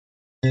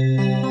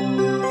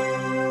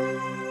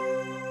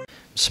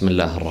بسم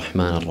الله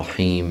الرحمن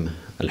الرحيم.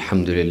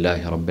 الحمد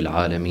لله رب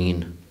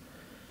العالمين،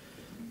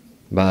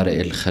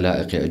 بارئ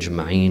الخلائق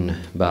أجمعين،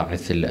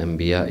 باعث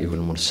الأنبياء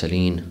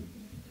والمرسلين،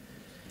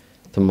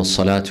 ثم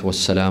الصلاة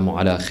والسلام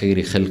على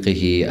خير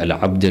خلقه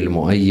العبد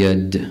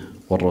المؤيد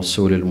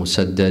والرسول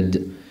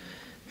المسدد،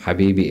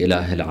 حبيب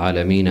إله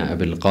العالمين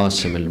أبي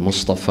القاسم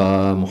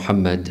المصطفى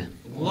محمد.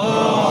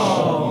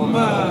 اللهم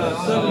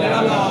صل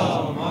على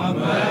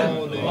محمد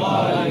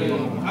وآل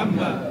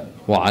محمد،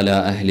 وعلى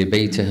أهل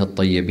بيته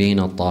الطيبين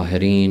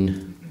الطاهرين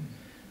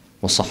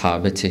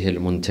وصحابته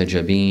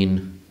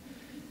المنتجبين.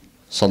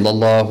 صلى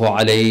الله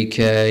عليك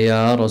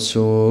يا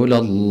رسول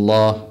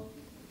الله،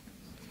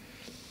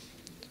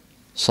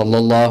 صلى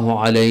الله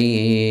عليك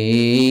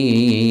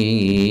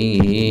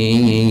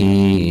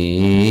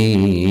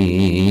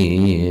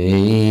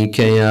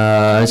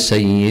يا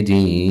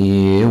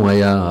سيدي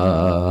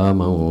ويا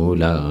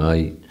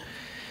مولاي،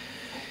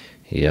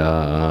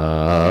 يا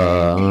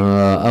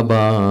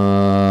أبا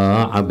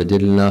عبد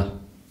الله،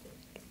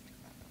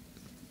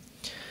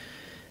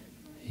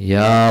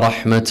 يا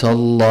رحمة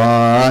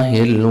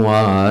الله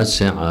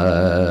الواسعة،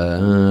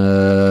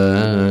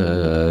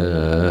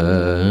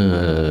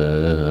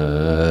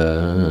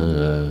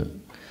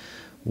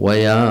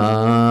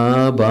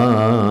 ويا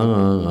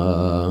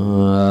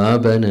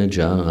باب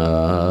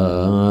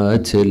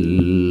نجاة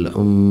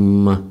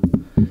الأمة،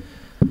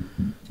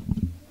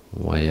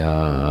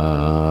 ويا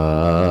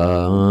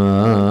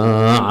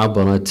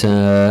عبرة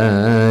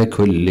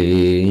كل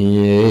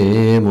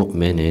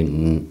مؤمن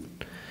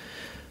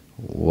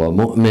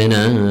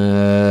ومؤمنة،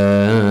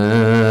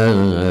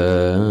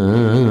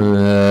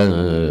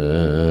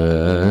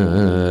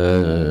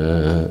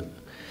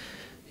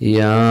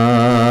 يا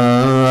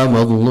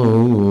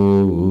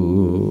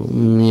مظلوم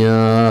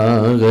يا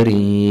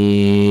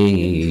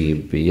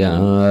غريب يا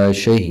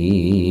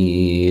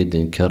شهيد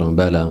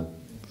كربلاء.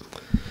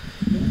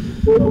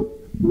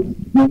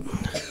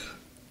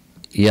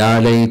 يا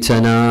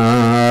ليتنا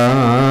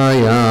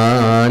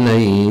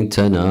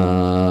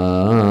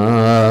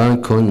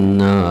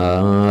كنا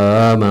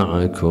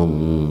معكم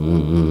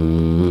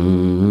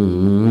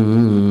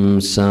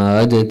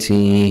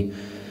سادتي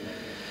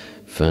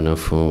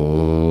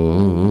فنفوز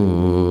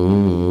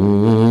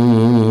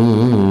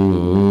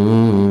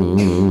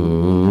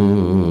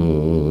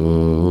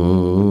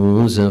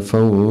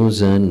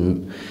فوزا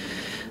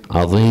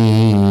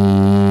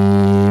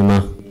عظيما.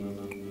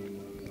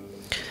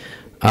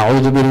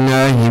 أعوذ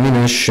بالله من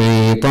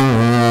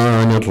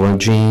الشيطان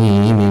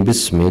الرجيم.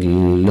 بسم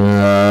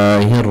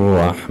الله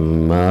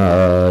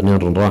الرحمن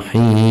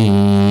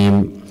الرحيم.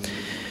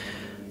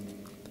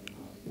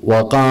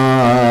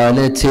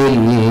 وقالت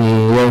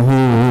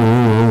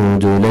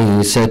اليهود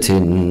ليست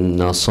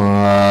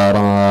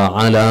النصارى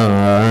على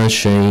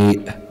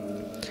شيء،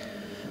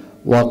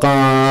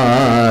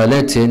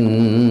 وقالت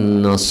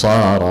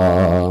النصارى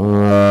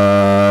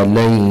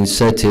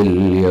ليست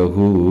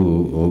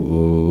اليهود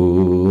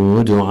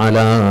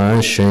على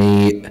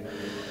شيء،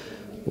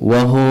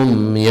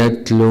 وهم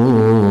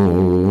يتلون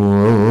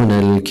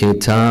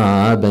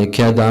الكتاب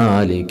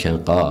كذلك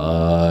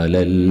قال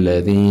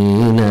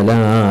الذين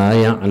لا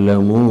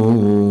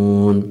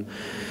يعلمون،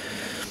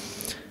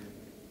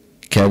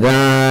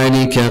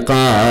 كذلك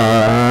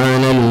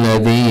قال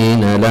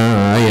الذين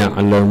لا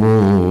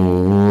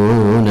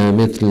يعلمون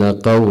مثل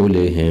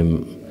قولهم،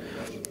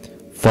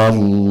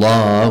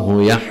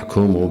 فالله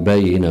يحكم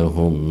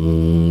بينهم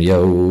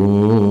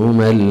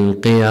يوم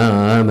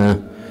القيامة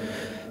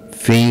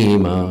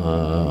فيما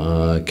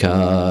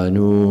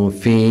كانوا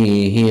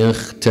فيه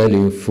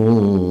يختلفون.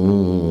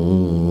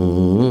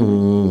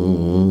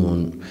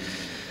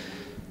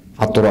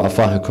 عطروا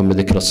أفاهكم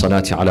بذكر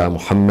الصلاة على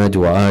محمد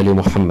وآل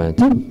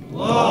محمد.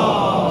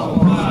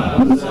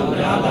 اللهم صل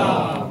على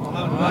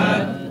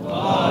محمد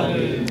وآل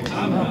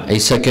محمد. A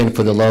second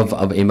for the love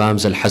of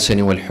Imams al-Hassan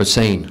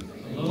wal-Hussein.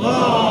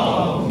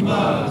 اللهم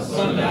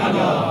صل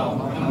على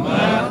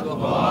محمد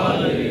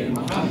وآل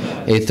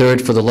محمد. A third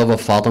for the love of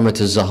Fatima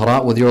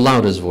al-Zahra with your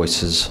loudest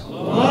voices.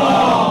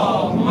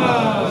 اللهم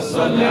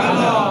صل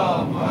على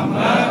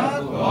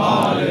محمد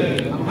وآل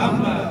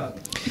محمد.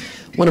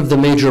 One of the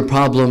major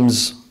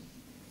problems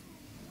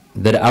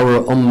that our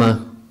ummah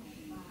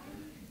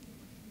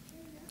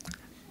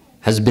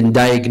has been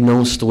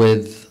diagnosed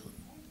with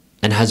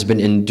and has been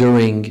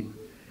enduring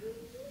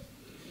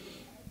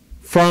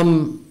from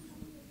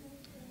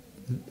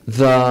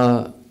the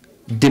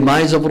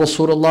demise of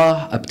Rasulullah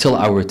up till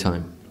our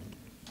time,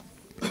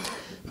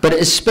 but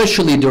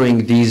especially during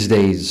these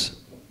days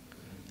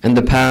and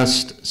the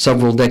past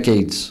several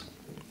decades,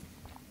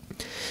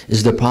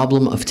 is the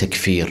problem of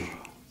takfir,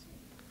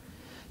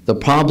 the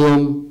problem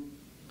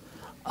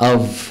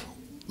of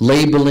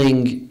labeling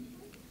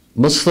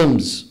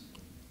Muslims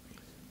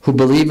who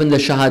believe in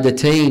the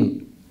Shahadatain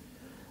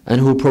and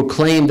who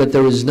proclaim that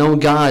there is no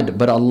God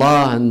but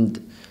Allah and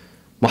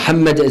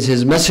Muhammad is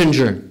his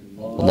messenger.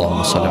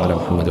 Allahumma salli ala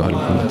Muhammad wa ala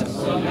Muhammad.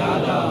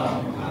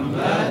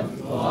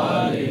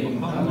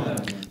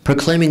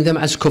 Proclaiming them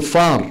as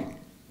kuffar,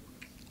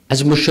 as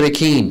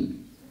mushrikeen,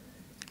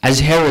 as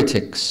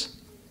heretics,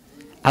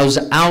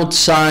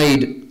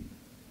 outside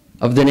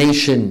of the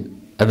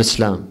nation of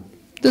Islam.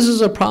 This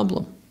is a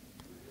problem.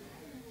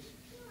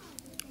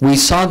 We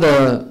saw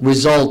the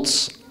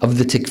results of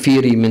the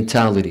Takfiri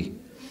mentality.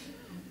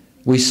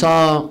 We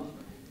saw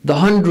the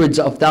hundreds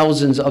of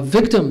thousands of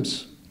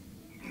victims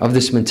of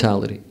this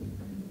mentality.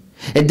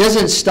 It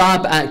doesn't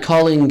stop at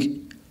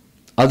calling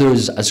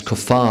others as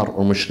kuffar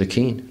or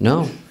mushrikeen.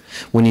 No.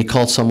 When you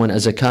call someone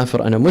as a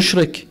kafir and a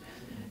mushrik,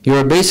 you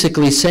are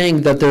basically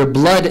saying that their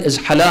blood is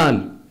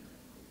halal,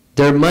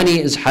 their money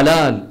is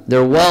halal,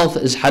 their wealth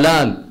is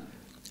halal,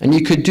 and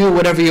you could do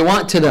whatever you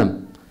want to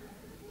them.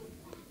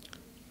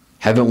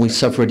 Haven't we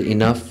suffered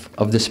enough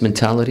of this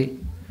mentality?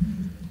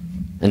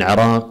 In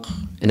Iraq,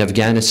 in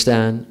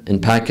Afghanistan,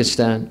 in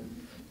Pakistan,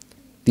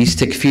 these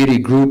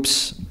Takfiri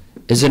groups,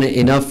 isn't it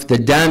enough the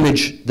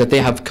damage that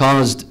they have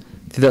caused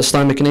to the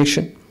Islamic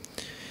nation?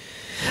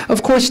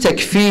 Of course,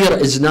 Takfir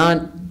is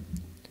not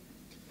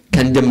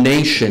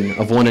condemnation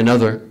of one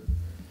another.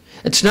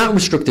 It's not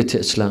restricted to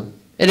Islam.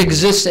 It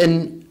exists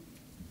in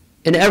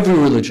every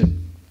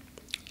religion.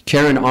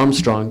 Karen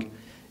Armstrong,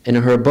 in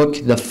her book,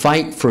 The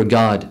Fight for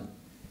God,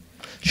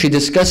 she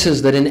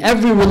discusses that in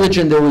every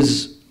religion there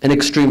was an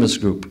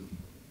extremist group.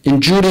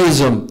 In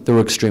Judaism, there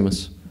were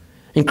extremists.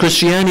 In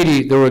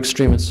Christianity, there were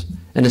extremists.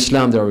 In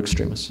Islam, there were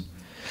extremists.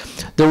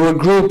 There were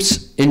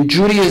groups in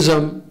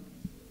Judaism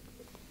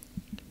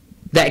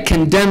that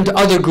condemned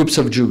other groups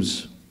of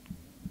Jews.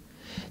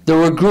 There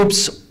were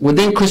groups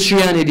within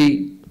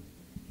Christianity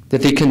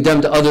that they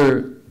condemned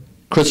other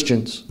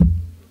Christians.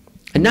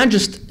 And not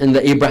just in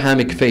the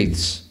Abrahamic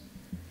faiths,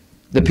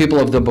 the people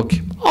of the book,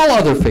 all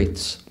other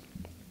faiths.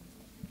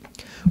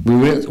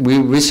 We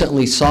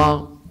recently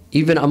saw,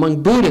 even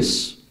among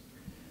Buddhists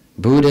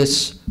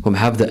who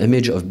have the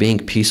image of being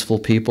peaceful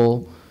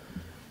people,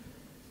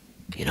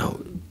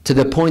 to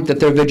the point that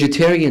they're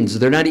vegetarians.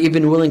 They're not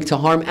even willing to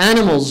harm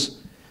animals.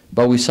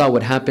 But we saw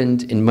what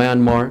happened in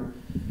Myanmar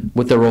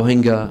with the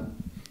Rohingya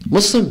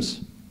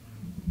Muslims.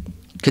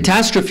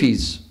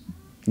 Catastrophes,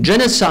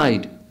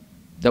 genocide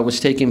that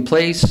was taking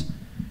place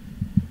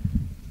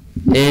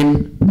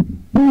in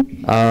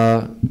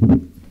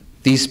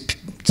these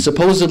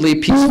supposedly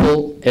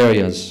peaceful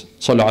areas.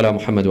 Sallu ala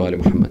Muhammad wa ali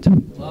Muhammad.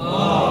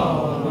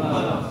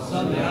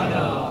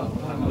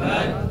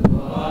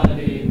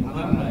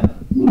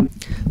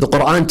 The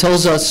Quran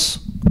tells us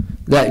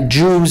that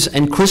Jews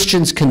and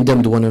Christians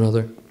condemned one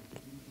another.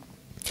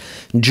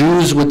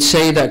 Jews would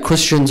say that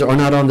Christians are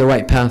not on the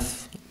right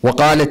path.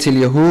 وَقَالَتِ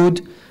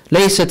الْيَهُودِ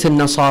لَيْسَتِ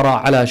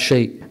النَّصَارَى عَلَى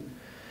شَيْءٍ.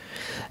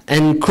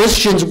 And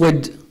Christians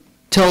would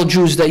tell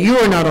Jews that you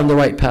are not on the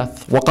right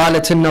path.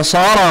 وَقَالَتِ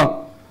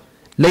النَّصَارَى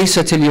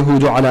لَيْسَتِ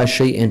الْيَهُودُ عَلَى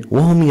شَيْءٍ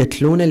وَهُمْ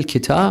يَتْلُونَ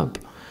الْكِتَابِ.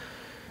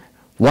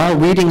 While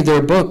reading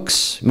their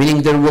books,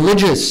 meaning they're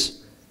religious.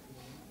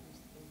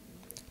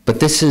 But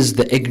this is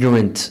the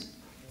ignorant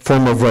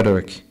form of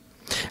rhetoric.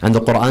 And the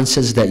Quran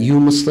says that you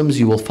Muslims,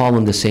 you will fall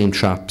in the same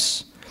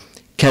traps.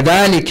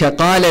 كَذَلِكَ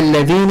قَالَ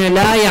الَّذِينَ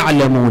لَا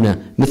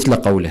يَعْلَمُونَ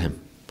مِثْلَ قَوْلِهِمْ.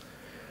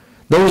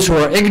 Those who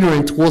are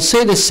ignorant will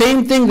say the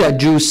same thing that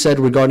Jews said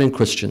regarding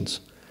Christians.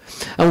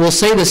 And will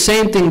say the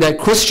same thing that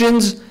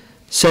Christians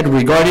said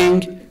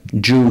regarding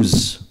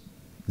Jews,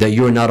 that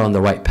you're not on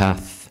the right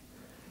path.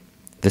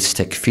 This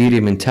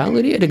Takfiri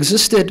mentality, it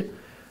existed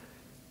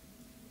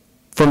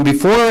from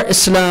before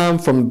Islam,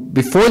 from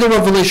before the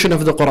revelation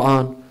of the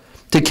Quran,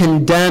 to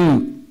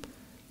condemn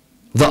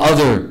the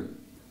other.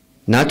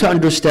 Not to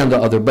understand the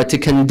other, but to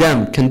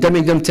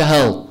condemning them to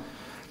hell.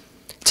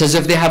 It's as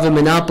if they have a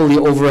monopoly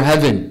over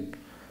heaven,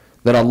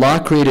 that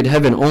Allah created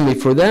heaven only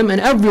for them, and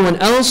everyone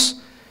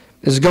else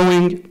is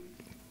going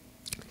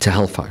to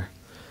hellfire.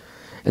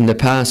 In the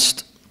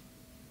past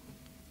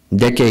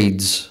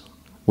decades,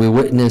 we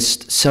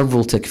witnessed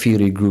several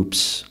Takfiri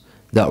groups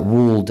that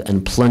ruled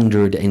and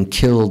plundered and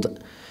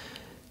killed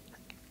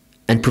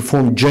and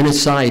performed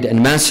genocide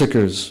and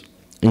massacres,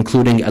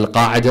 including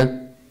Al-Qaeda,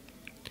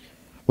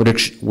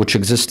 which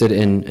existed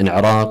in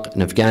Iraq,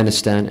 in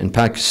Afghanistan, in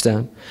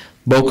Pakistan,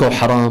 Boko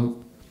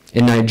Haram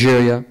in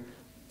Nigeria,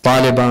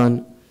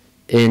 Taliban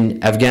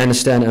in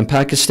Afghanistan and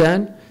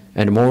Pakistan,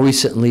 and more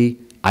recently,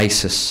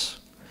 ISIS.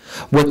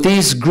 What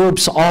these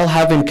groups all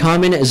have in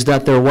common is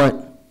that they're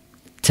what?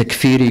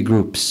 Takfiri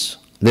groups.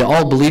 They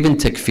all believe in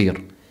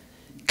takfir,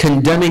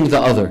 condemning the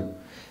other.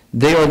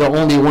 They are the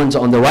only ones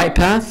on the right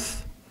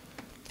path.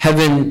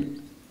 Heaven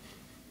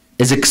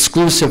is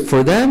exclusive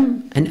for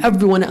them, and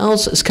everyone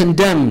else is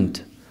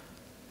condemned.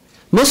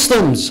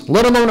 Muslims,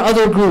 let alone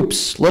other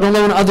groups, let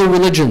alone other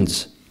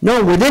religions.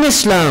 No, within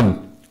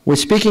Islam, we're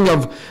speaking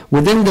of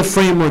within the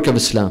framework of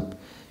Islam.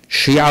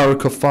 Shia are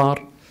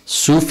kuffar,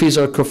 Sufis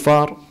are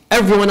kuffar,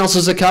 everyone else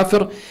is a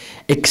kafir,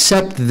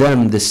 except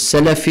them, the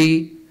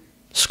Salafi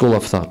school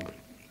of thought.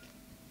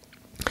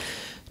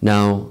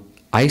 Now,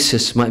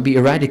 ISIS might be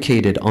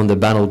eradicated on the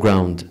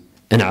battleground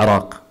in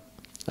Iraq.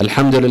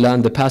 Alhamdulillah,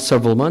 in the past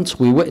several months,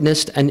 we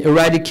witnessed an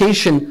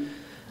eradication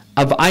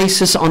of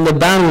ISIS on the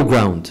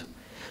battleground.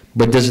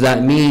 But does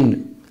that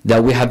mean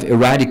that we have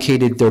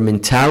eradicated their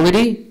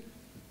mentality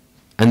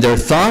and their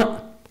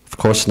thought? Of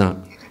course not.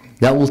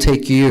 That will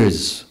take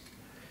years.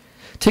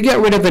 To get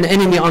rid of an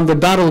enemy on the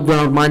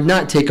battleground might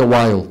not take a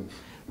while,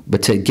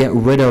 but to get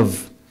rid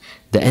of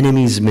the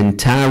enemy's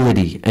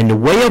mentality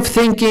and way of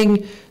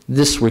thinking,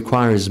 this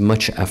requires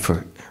much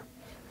effort.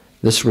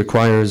 This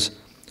requires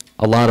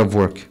a lot of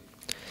work.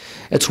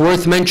 It's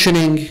worth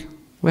mentioning,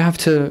 we have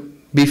to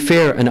be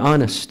fair and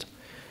honest,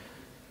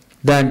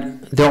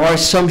 that there are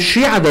some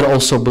Shia that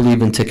also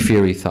believe in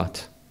Takfiri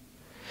thought.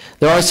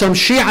 There are some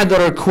Shia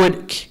that are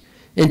quick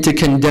into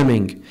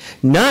condemning.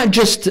 Not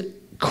just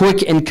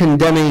quick in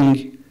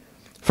condemning,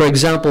 for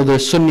example, their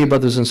Sunni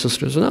brothers and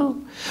sisters.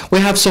 No. We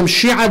have some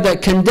Shia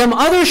that condemn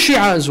other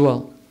Shia as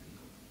well.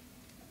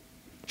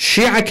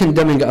 Shia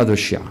condemning other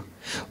Shia.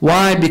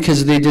 Why?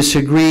 Because they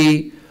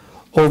disagree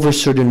over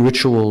certain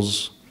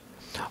rituals,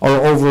 or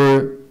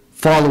over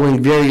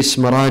following various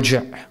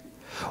maraji',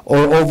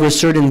 or over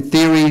certain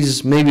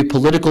theories, maybe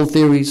political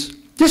theories.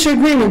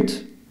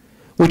 Disagreement,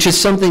 which is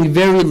something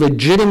very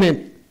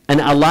legitimate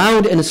and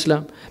allowed in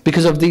Islam.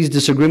 Because of these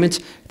disagreements,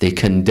 they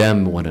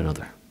condemn one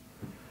another.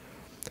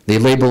 They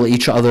label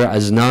each other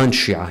as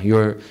non-Shia.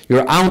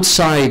 You're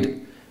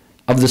outside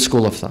of the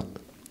school of thought.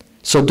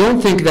 So don't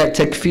think that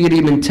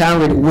Takfiri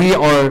mentality, we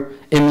are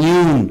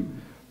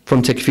immune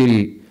from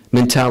Takfiri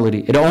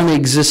mentality. It only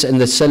exists in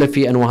the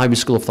Salafi and Wahhabi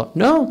school of thought.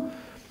 No.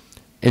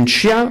 In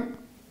Shia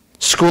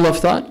school of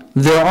thought,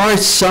 there are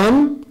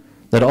some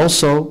that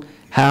also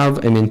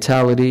have a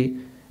mentality,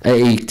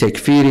 a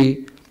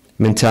Takfiri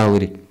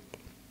mentality.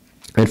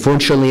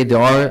 Unfortunately,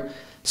 there are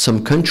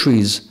some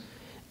countries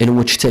in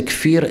which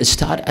Takfir is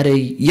taught at a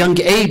young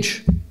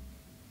age.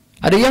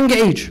 At a young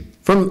age.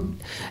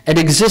 It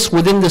exists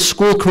within the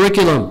school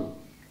curriculum.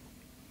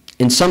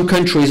 In some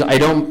countries, I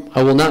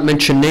will not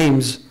mention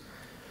names.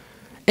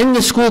 In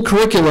the school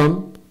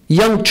curriculum,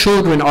 young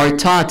children are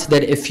taught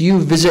that if you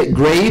visit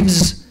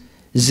graves,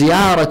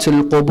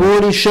 ziyaratul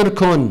quburi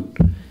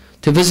shirkun.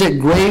 To visit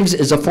graves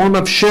is a form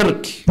of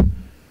shirk.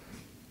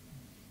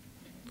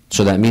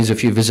 So that means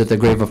if you visit the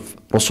grave of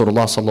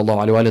Rasulullah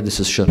sallallahu alaihi wasallam, this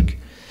is shirk.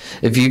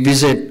 If you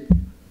visit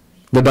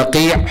the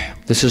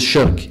Baqi', this is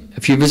shirk.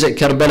 If you visit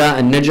Karbala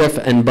and Najaf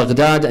and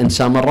Baghdad and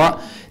Samarra,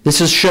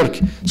 this is shirk.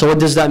 So what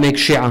does that make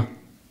Shia?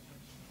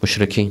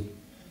 Mushrikeen.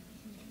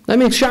 That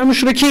makes Shia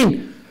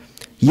mushrikeen.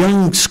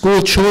 Young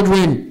school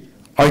children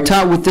are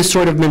taught with this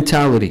sort of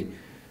mentality.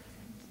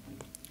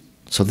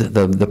 So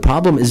the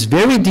problem is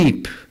very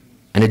deep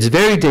and it's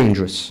very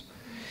dangerous.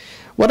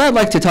 What I'd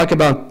like to talk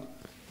about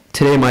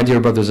today, my dear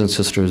brothers and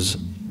sisters,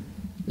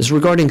 is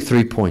regarding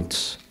 3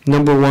 points.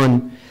 Number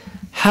one,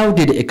 how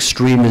did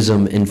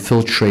extremism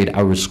infiltrate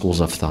our schools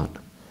of thought?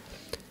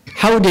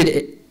 How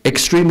did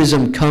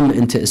extremism come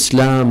into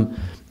Islam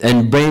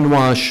and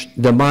brainwash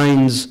the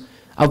minds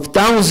of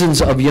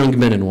thousands of young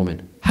men and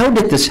women? How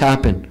did this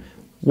happen?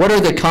 What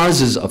are the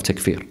causes of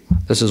takfir?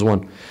 This is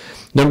one.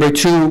 Number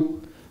two,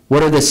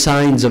 what are the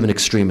signs of an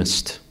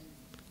extremist?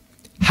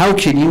 How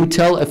can you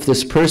tell if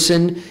this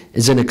person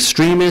is an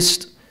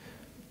extremist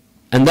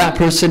and that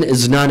person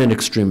is not an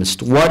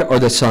extremist? What are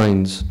the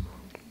signs?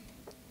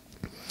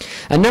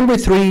 And number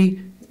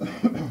three,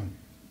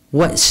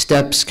 what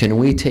steps can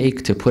we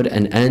take to put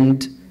an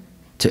end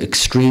to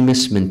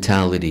extremist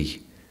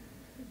mentality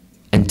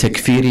and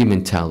takfiri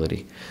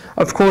mentality?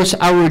 Of course,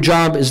 our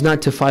job is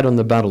not to fight on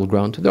the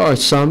battleground. There are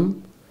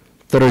some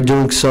that are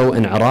doing so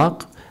in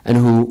Iraq and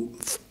who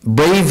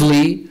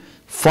bravely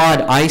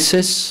fought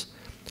ISIS.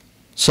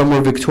 Some were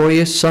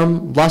victorious,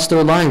 some lost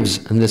their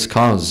lives in this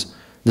cause,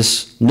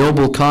 this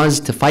noble cause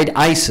to fight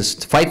ISIS,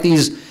 to fight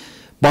these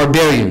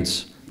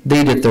barbarians.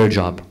 They did their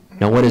job.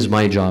 Now what is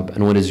my job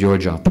and what is your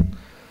job?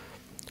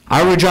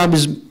 Our job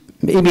is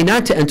maybe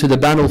not to enter the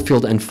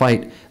battlefield and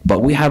fight, but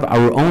we have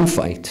our own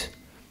fight.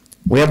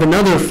 We have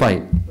another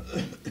fight.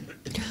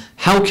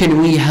 How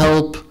can we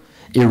help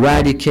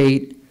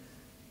eradicate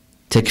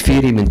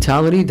takfiri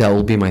mentality? That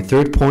will be my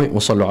third point.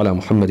 وَصَلُّوا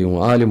عَلَى مُحَمَّدٍ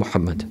وَآلِ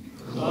مُحَمَّدٍ.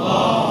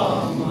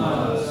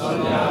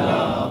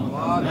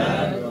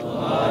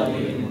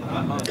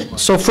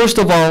 So first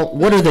of all,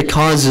 what are the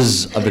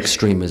causes of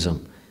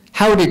extremism?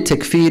 How did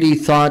takfiri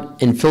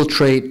thought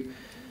infiltrate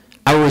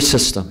our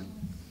system?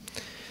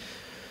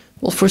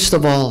 Well, first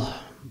of all,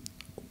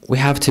 we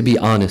have to be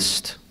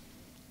honest.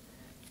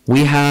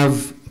 We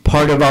have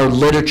part of our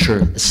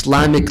literature,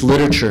 Islamic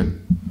literature.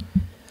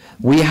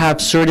 We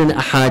have certain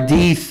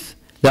ahadith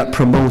that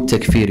promote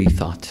takfiri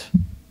thought.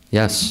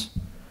 Yes.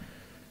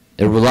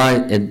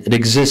 It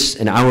exists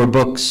in our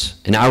books,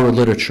 in our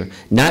literature.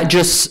 Not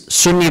just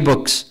Sunni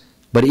books,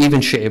 but even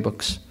Shi'i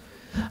books.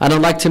 And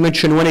I'd like to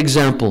mention one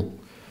example.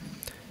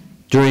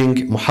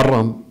 During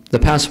Muharram, the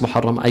past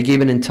Muharram, I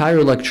gave an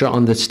entire lecture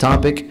on this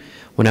topic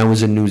when I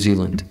was in New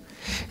Zealand.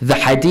 The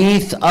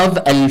hadith of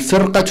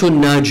Al-Firqatu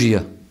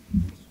Najiyah,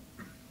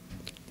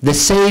 the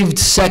saved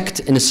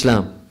sect in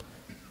Islam.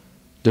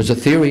 There's a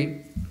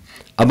theory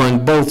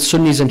among both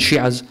Sunnis and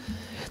Shi'as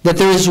that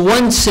there is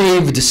one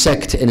saved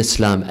sect in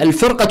Islam,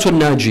 Al-Firqatu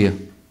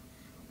Najiyah.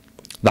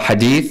 The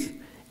hadith,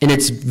 in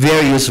its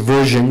various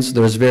versions,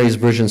 there's various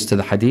versions to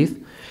the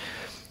hadith.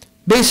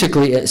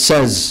 Basically, it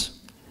says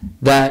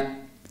that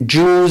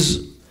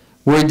Jews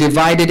we're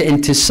divided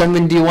into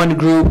 71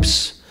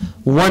 groups.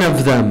 One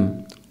of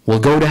them will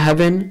go to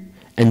heaven,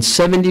 and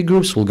 70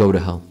 groups will go to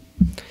hell.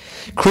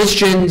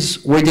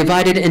 Christians were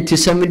divided into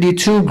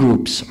 72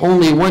 groups.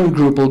 Only one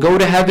group will go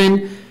to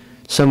heaven,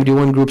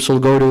 71 groups will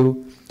go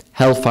to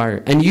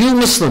hellfire. And you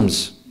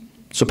Muslims,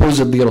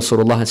 supposedly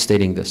Rasulullah is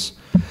stating this,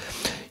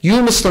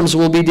 you Muslims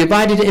will be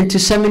divided into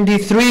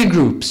 73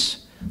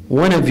 groups.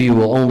 One of you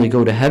will only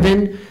go to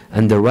heaven,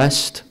 and the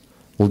rest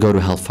will go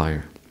to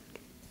hellfire.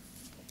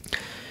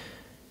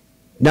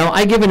 Now,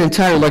 I give an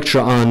entire lecture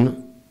on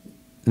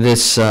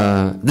this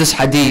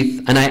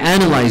hadith, and I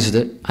analyzed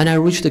it, and I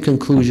reached the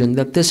conclusion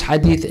that this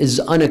hadith is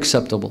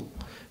unacceptable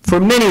for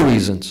many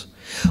reasons.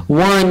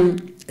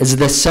 One is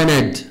the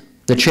sanad,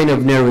 the chain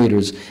of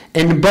narrators,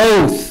 in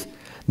both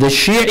the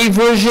Shi'i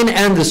version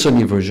and the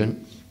Sunni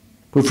version.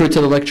 Refer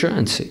to the lecture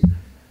and see.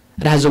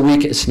 It has a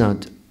weak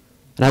isnad.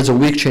 It has a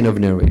weak chain of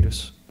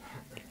narrators.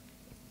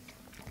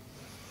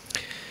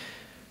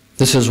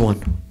 This is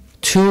one.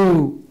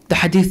 Two, the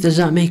hadith does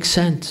not make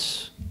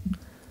sense.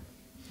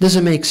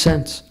 Doesn't make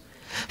sense.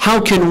 How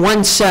can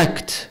one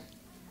sect,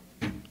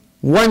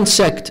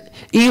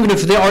 even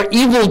if they are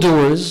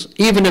evildoers,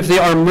 even if they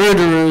are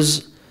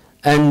murderers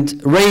and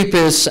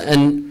rapists,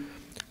 and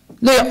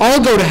they all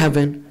go to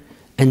heaven,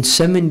 and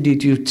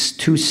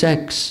 72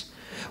 sects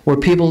where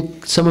people,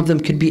 some of them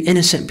could be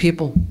innocent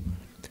people,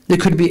 they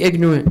could be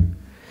ignorant,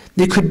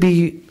 they could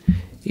be,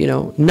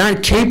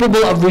 not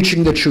capable of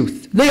reaching the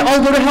truth, they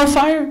all go to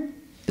hellfire?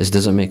 This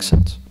doesn't make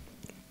sense.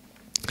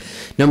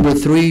 Number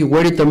three,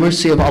 where did the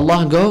mercy of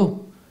Allah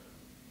go?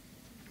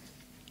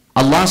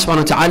 Allah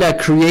subhanahu wa ta'ala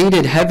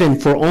created heaven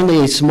for only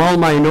a small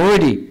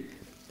minority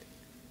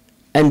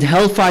and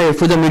hellfire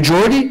for the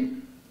majority?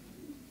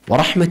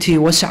 وَرَحْمَتِي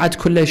وَسَعَتْ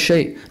كُلَّ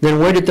شَيْءٍ. Then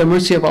where did the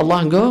mercy of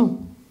Allah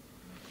go?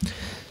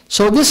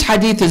 So this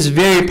hadith is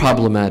very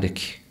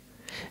problematic.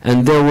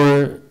 And there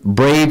were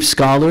brave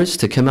scholars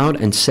to come out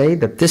and say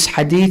that this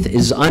hadith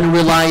is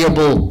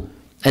unreliable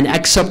and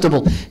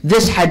acceptable.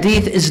 This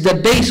hadith is the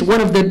base,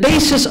 one of the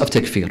bases of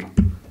takfir.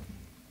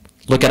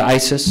 Look at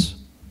ISIS,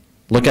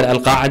 look at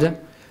Al-Qaeda.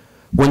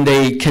 When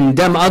they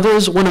condemn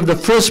others, one of the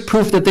first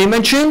proof that they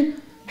mention,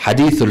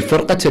 hadith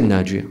al-firqat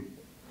al-najiyah.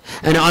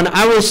 And on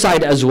our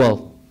side as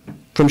well,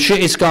 from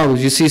Shi'i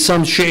scholars, you see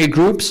some Shi'i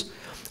groups,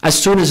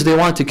 as soon as they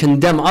want to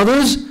condemn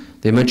others,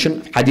 they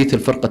mention hadith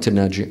al-firqat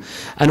al-najiyah.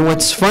 And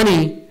what's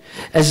funny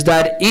is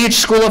that each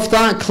school of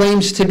thought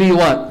claims to be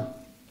what?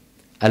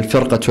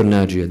 Al-firqat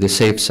al-najiyah, the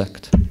safe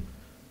sect.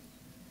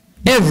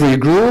 Every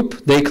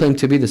group, they claim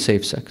to be the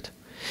safe sect.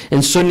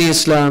 In Sunni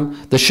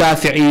Islam, the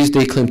Shafi'is,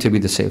 they claim to be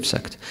the safe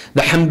sect.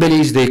 The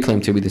Hanbalis, they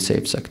claim to be the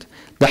safe sect.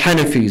 The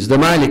Hanafis, the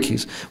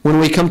Malikis. When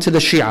we come to the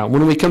Shia,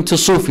 when we come to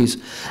Sufis,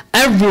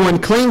 everyone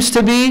claims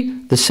to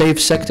be the safe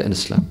sect in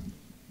Islam.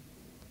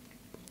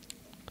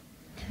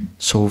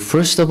 So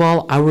first of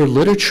all, our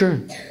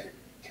literature,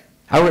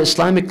 our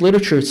Islamic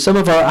literature, some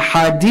of our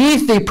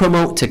ahadith, they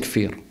promote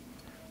takfir.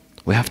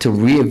 We have to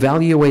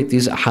reevaluate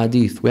these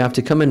ahadith. We have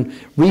to come and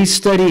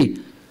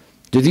re-study.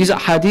 Do these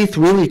ahadith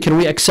really, can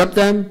we accept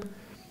them?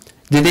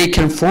 Do they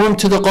conform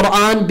to the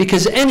Quran?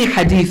 Because any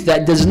hadith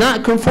that does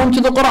not conform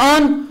to the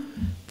Quran,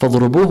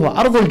 فَضْرُبُوهُ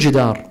عَرْضَ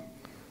الْجِدَارِ.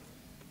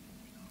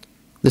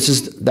 This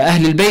is, the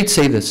Ahl al-Bayt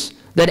say this,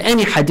 that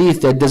any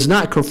hadith that does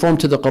not conform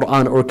to the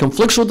Quran or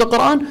conflicts with the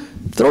Quran,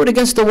 throw it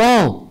against the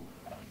wall.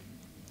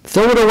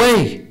 Throw it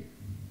away.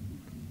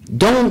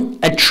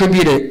 Don't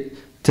attribute it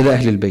to the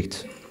Ahl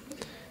al-Bayt.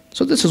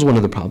 So this is one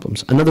of the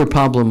problems. Another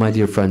problem, my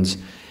dear friends,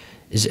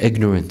 is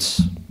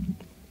ignorance.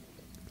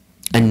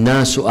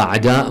 النَّاسُ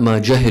أَعْدَاءَ مَا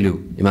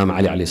جَهِلُوا, Imam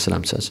Ali alayhi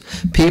salam says.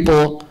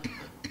 People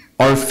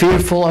are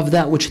fearful of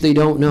that which they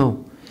don't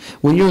know.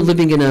 When you're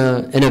living in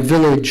a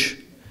village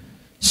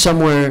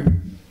somewhere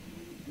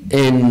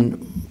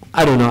in,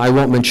 I don't know, I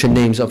won't mention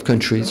names of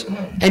countries,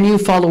 and you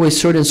follow a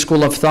certain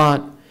school of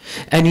thought,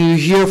 and you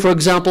hear, for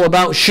example,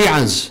 about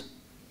Shi'as.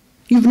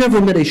 You've never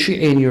met a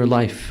Shi'a in your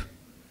life.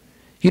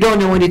 You don't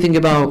know anything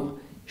about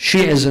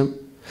Shi'ism.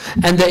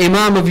 And the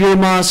Imam of your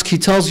mosque, he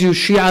tells you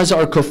Shi'as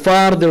are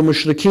kuffar, they're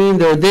mushrikeen,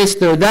 they're this,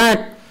 they're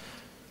that.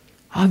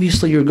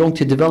 Obviously you're going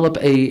to develop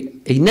a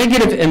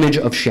negative image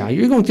of Shia.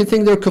 You're going to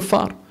think they're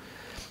kuffar.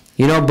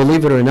 You know,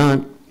 believe it or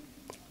not,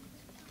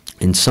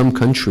 in some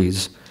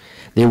countries,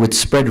 they would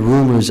spread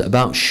rumors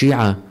about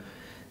Shia,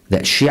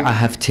 that Shia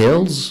have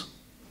tails.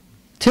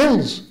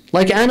 Tails,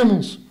 like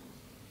animals.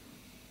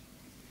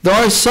 There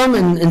are some,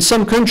 in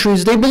some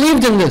countries, they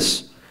believed in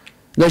this,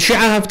 that Shia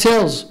have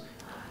tails.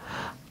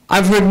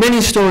 I've heard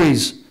many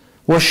stories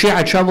where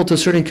Shia traveled to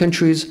certain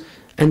countries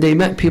and they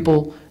met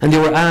people and they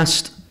were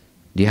asked,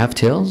 do you have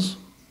tails?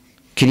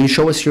 Can you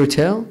show us your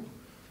tail?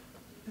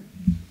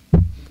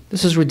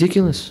 This is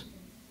ridiculous.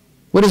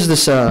 What is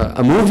this,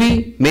 a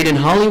movie made in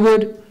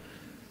Hollywood?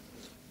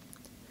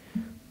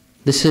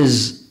 This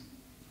is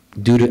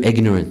due to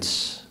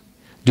ignorance,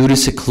 due to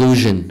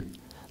seclusion,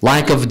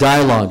 lack of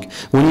dialogue.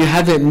 When you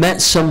haven't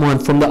met someone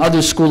from the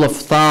other school of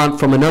thought,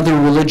 from another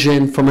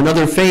religion, from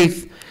another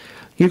faith,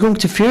 you're going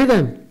to fear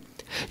them.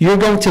 You're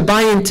going to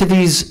buy into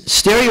these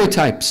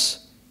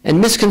stereotypes. and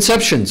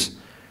misconceptions.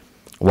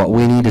 What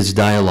we need is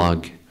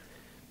dialogue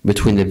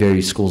between the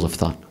various schools of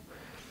thought.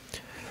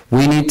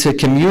 We need to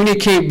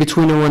communicate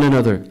between one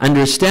another,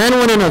 understand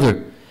one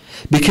another,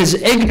 because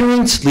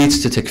ignorance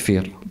leads to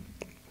takfir.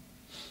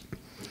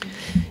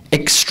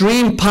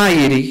 Extreme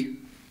piety,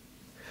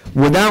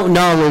 without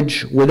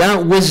knowledge,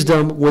 without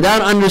wisdom,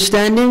 without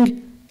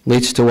understanding,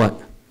 leads to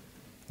what?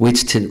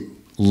 Leads to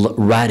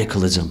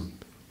radicalism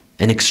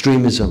and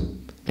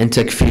extremism and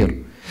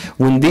takfir.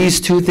 When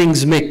these two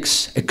things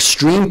mix,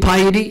 extreme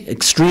piety,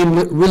 extreme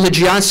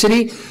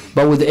religiosity,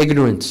 but with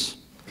ignorance.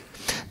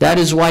 That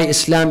is why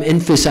Islam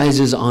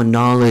emphasizes on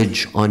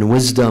knowledge, on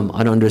wisdom,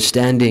 on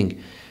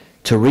understanding,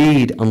 to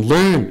read and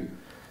learn.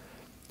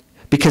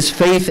 Because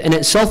faith in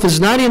itself is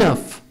not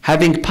enough.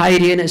 Having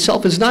piety in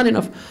itself is not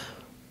enough.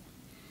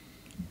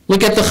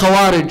 Look at the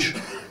Khawarij.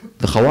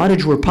 The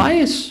Khawarij were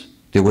pious.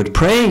 They would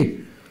pray.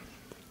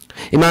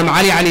 Imam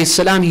Ali alayhi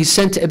salam, he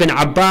sent Ibn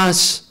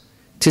Abbas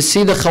to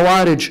see the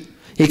Khawarij.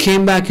 He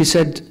came back, he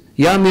said,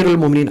 Ya Amir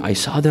al-Mu'mineen, I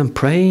saw them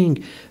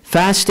praying,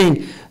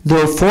 fasting.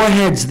 Their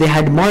foreheads, they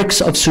had marks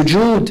of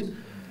sujood.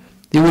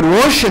 They would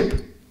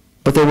worship,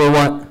 but they were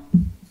what?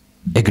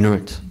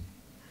 Ignorant.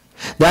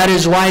 That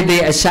is why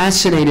they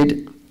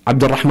assassinated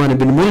Abdurrahman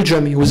ibn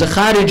Muljam. He was a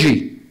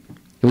Khariji.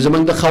 He was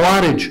among the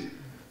Khawarij.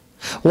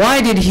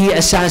 Why did he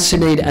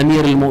assassinate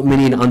Amir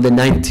al-Mu'mineen on the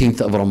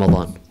 19th of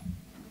Ramadan?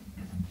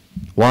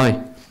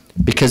 Why?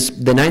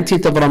 Because the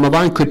 19th of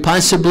Ramadan could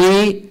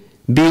possibly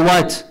be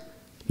what?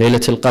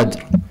 Laylatul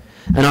Qadr.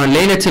 And on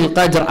Laylatul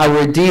Qadr,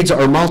 our deeds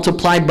are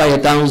multiplied by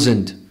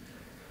 1,000.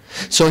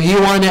 So he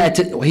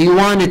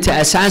wanted to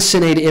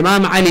assassinate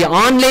Imam Ali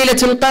on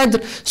Laylatul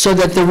Qadr so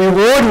that the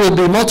reward will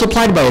be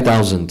multiplied by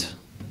 1,000.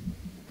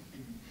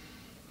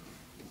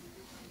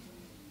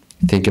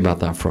 Think about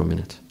that for a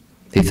minute.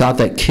 They thought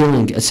that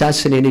killing,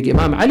 assassinating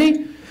Imam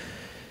Ali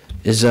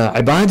is a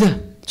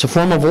ibadah. It's a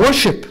form of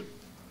worship.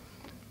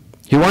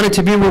 He wanted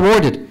to be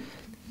rewarded.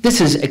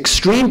 This is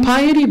extreme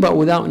piety, but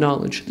without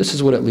knowledge. This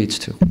is what it leads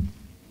to.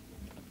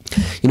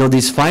 You know,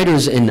 these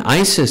fighters in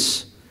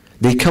ISIS,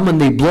 they come and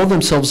they blow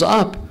themselves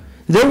up.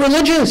 They're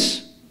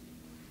religious.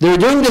 They're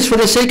doing this for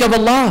the sake of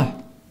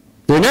Allah.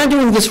 They're not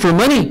doing this for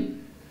money.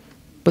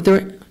 But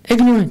they're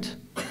ignorant.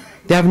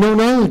 They have no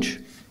knowledge.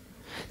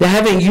 They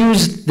haven't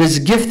used this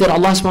gift that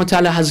Allah subhanahu wa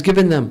ta'ala has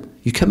given them.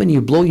 You come and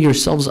you blow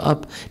yourselves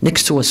up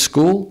next to a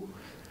school,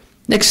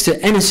 next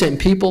to innocent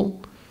people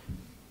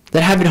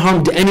that haven't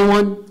harmed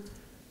anyone,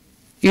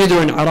 either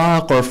in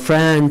Iraq or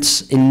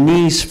France, in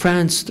Nice,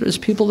 France. There's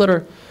people that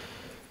are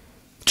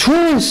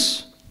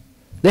tourists.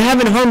 They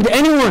haven't harmed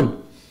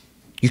anyone.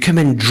 You come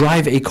and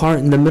drive a car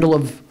in the middle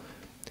of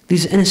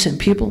these innocent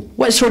people.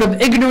 What sort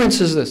of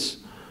ignorance is this?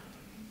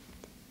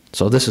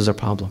 So this is a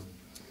problem.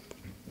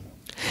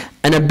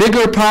 And a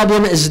bigger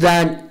problem is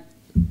that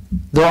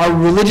there are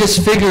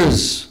religious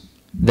figures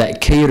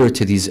that cater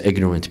to these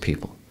ignorant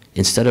people.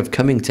 Instead of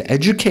coming to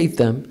educate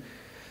them,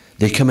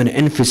 they come and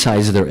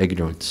emphasize their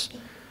ignorance.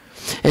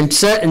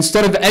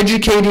 Instead of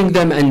educating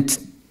them and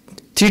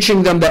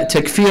teaching them that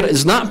takfir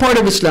is not part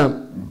of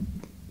Islam,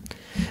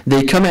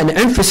 they come and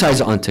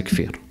emphasize on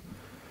takfir.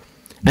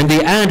 And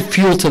they add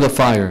fuel to the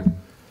fire.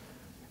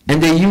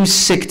 And they use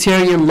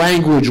sectarian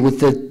language with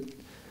the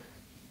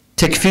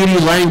takfiri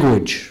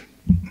language.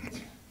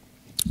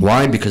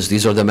 Why? Because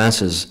these are the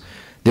masses.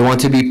 They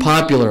want to be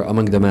popular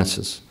among the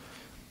masses.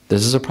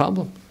 This is a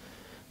problem.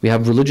 We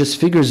have religious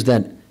figures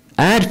that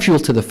add fuel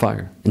to the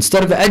fire.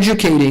 Instead of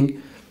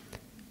educating,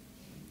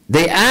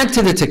 they add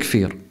to the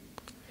takfir.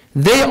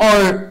 They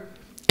are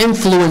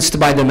influenced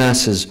by the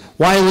masses,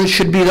 while it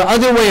should be the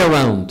other way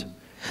around.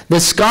 The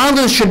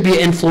scholars should be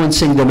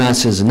influencing the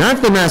masses,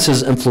 not the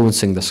masses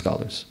influencing the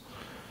scholars.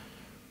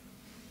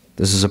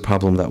 This is a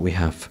problem that we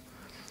have.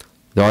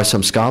 There are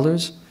some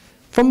scholars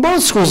from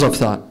both schools of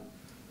thought.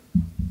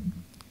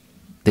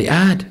 They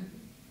add.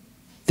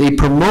 They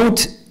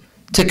promote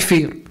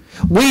takfir.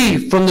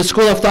 We, from the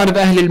school of thought of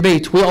Ahlul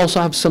Bayt, we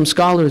also have some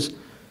scholars.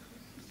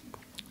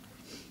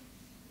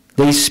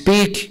 They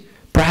speak,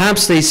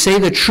 perhaps they say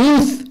the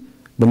truth,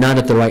 but not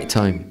at the right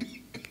time.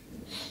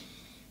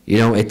 You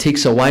know, it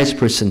takes a wise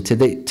person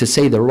to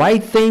say the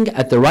right thing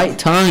at the right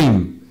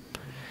time.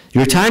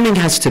 Your timing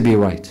has to be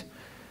right.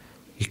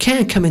 You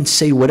can't come and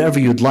say whatever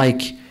you'd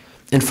like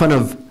in front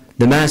of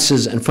the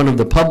masses, in front of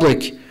the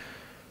public,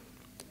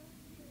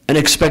 and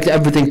expect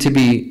everything to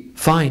be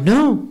fine.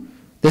 No,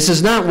 this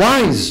is not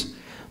wise.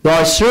 There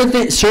are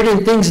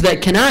certain things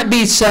that cannot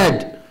be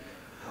said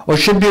or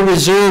should be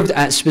reserved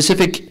at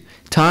specific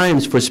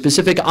times for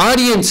specific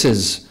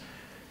audiences.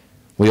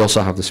 We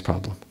also have this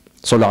problem.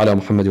 Sallu ala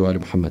Muhammad wa ala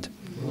Muhammad.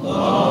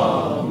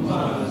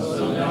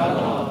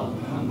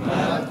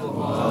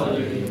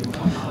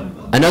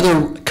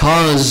 Another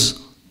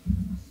cause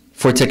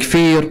for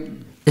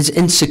takfir is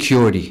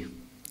insecurity.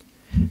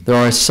 There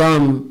are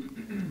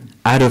some,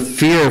 out of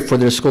fear for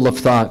their school of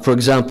thought, for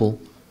example,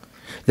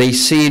 they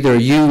see their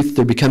youth,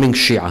 they're becoming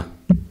Shia.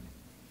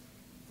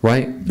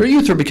 Right? Their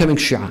youth are becoming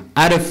Shia.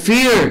 Out of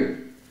fear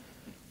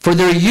for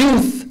their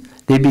youth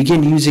they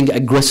begin using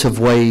aggressive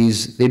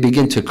ways. They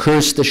begin to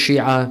curse the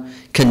Shia,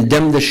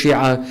 condemn the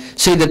Shia,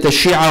 say that the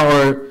Shia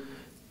are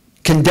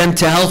condemned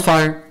to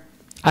hellfire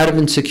out of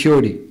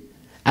insecurity,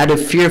 out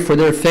of fear for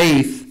their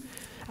faith,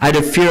 out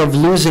of fear of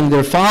losing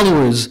their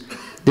followers.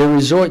 They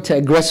resort to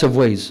aggressive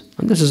ways.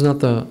 And this is not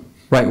the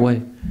right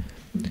way.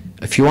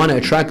 If you want to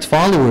attract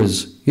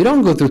followers, you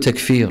don't go through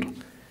takfir.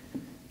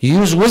 You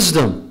use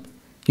wisdom.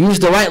 Use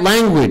the right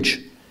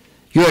language.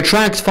 You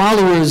attract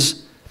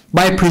followers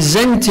by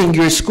presenting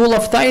your school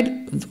of thought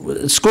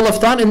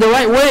in the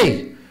right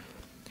way.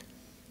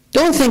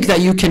 Don't think that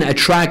you can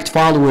attract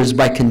followers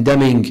by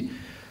condemning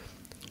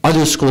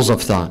other schools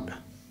of thought,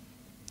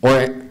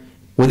 or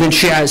within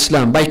Shia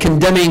Islam, by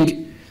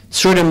condemning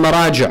certain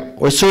maraja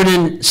or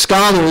certain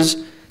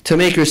scholars to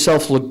make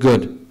yourself look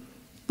good.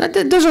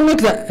 It doesn't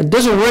work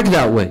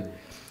that way.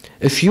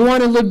 If you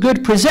want to look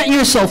good, present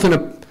yourself in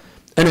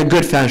a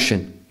good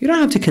fashion. You don't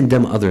have to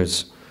condemn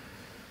others.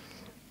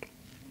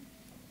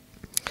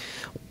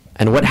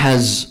 And what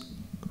has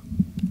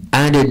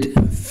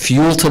added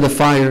fuel to the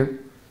fire?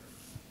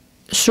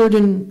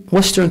 Certain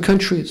Western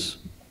countries.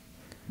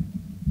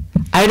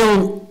 I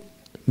don't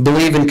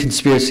believe in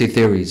conspiracy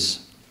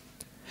theories.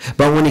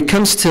 But when it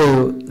comes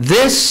to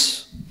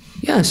this,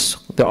 yes,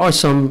 there are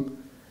some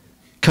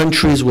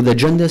countries with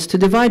agendas to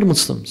divide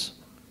Muslims.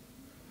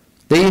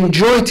 They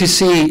enjoy to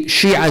see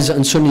Shias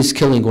and Sunnis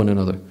killing one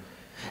another.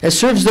 It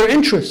serves their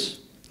interests.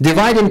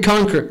 Divide and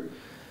conquer.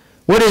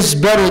 What is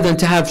better than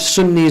to have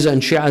Sunnis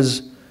and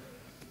Shias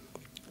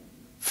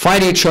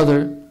fight each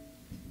other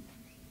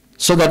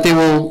so that they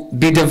will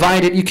be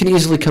divided? You can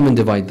easily come and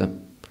divide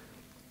them.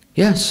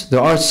 Yes, there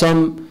are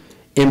some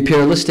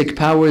imperialistic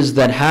powers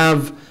that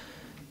have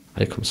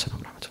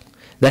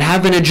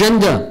an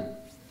agenda.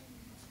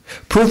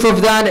 Proof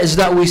of that is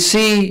that we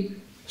see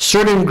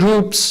certain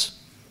groups,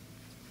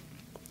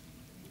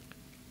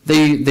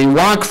 they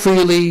walk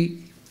freely,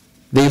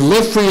 they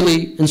live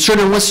freely in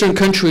certain Western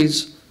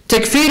countries,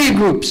 Takfiri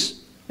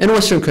groups in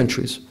Western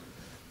countries.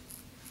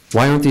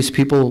 Why aren't these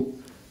people,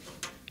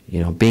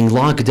 being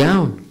locked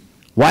down?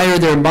 Why are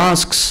their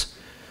mosques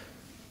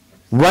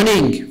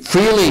running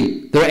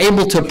freely? They're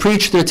able to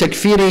preach their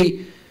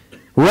Takfiri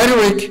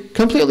rhetoric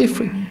completely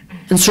free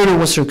in certain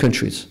Western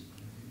countries.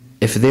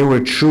 If they were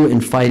true in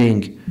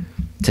fighting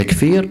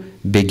Takfir,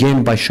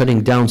 begin by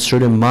shutting down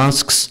certain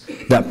mosques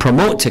that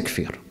promote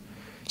Takfir,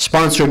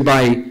 sponsored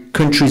by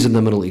countries in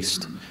the Middle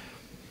East.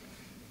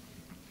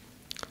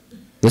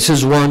 This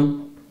is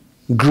one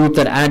group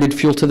that added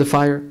fuel to the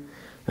fire.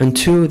 And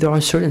two, there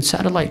are certain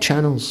satellite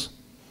channels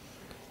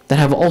that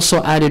have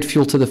also added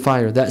fuel to the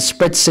fire, that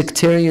spread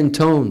sectarian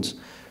tones,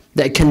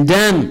 that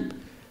condemn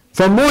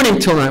from morning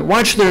till night.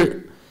 Watch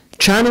their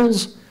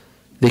channels.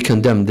 They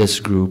condemn this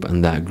group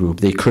and that group.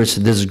 They curse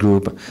this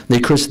group. They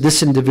curse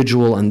this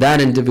individual and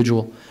that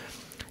individual.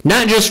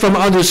 Not just from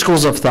other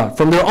schools of thought,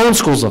 from their own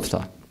schools of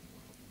thought.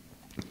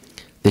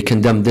 They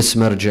condemn this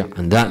marja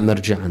and that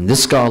marja and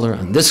this scholar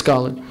and this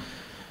scholar.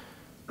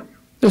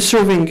 They're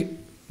serving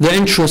the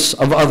interests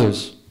of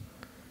others.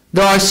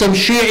 There are some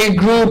Shi'i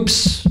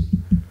groups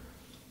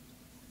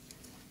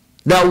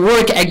that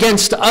work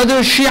against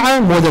other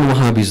Shia more than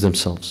Wahhabis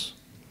themselves.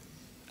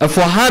 If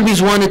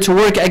Wahhabis wanted to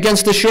work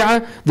against the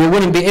Shia, they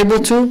wouldn't be able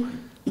to,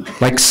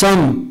 like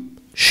some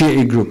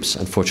Shi'i groups,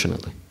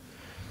 unfortunately.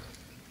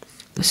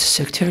 This is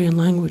sectarian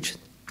language.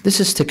 This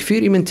is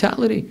takfiri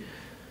mentality.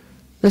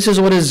 This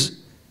is what is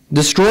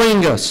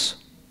destroying us.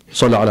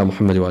 Sallu ala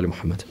Muhammad wa ali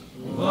Muhammad.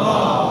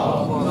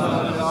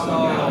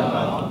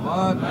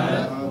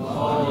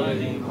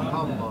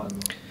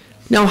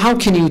 Now, how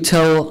can you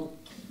tell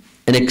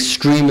an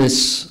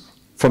extremist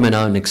from a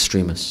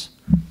non-extremist?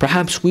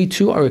 Perhaps we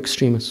too are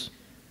extremists.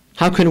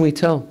 How can we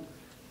tell?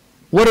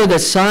 What are the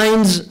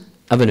signs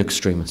of an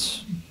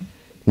extremist?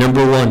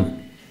 Number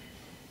one,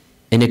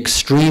 an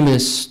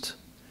extremist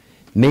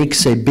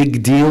makes a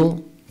big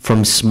deal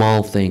from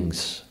small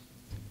things.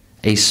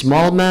 A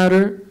small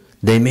matter,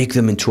 they make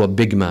them into a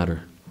big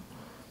matter.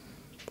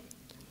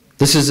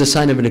 This is the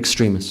sign of an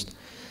extremist.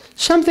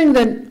 Something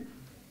that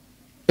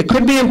it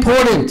could be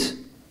important,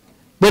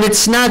 but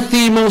it's not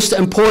the most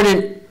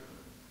important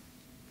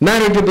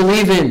matter to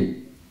believe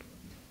in.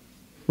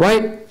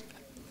 Right?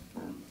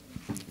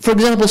 For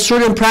example,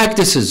 certain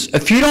practices.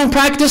 If you don't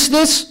practice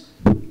this,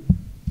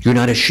 you're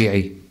not a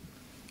Shi'i,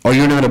 or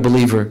you're not a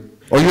believer,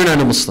 or you're not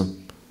a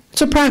Muslim.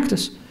 It's a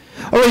practice.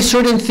 Or a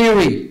certain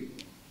theory.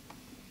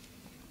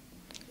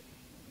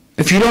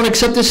 If you don't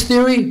accept this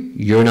theory,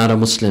 you're not a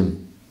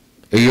Muslim,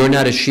 or you're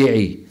not a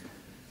Shi'i.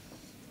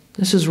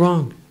 This is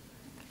wrong.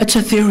 It's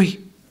a theory.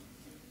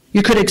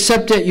 You could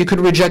accept it, you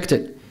could reject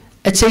it.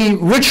 It's a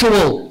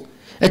ritual.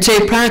 It's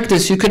a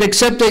practice. You could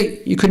accept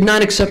it, you could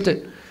not accept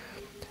it.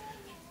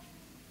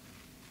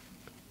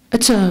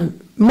 It's a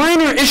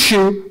minor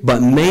issue,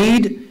 but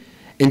made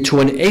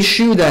into an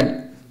issue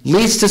that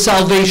leads to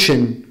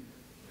salvation.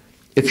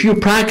 If you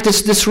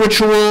practice this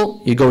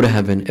ritual, you go to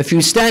heaven. If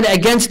you stand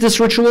against this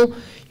ritual,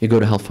 you go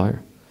to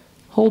hellfire.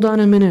 Hold on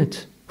a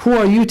minute. Who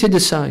are you to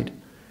decide?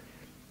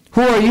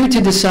 Who are you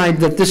to decide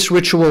that this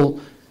ritual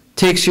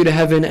takes you to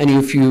heaven, and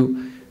if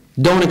you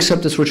don't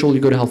accept this ritual,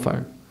 you go to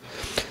hellfire.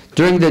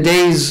 During the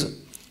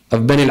days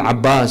of Bani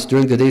al-Abbas,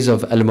 during the days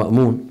of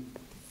al-Ma'mun,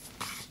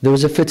 there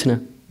was a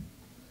fitna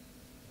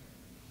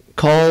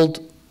called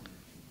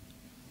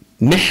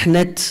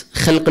Mihnat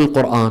Khalq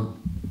al-Quran.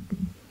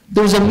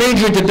 There was a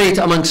major debate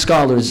among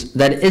scholars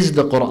that is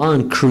the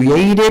Quran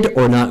created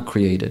or not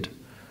created.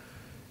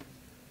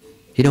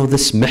 You know,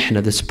 this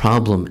mihna, this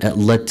problem, it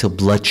led to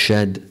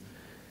bloodshed,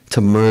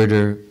 to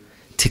murder,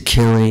 to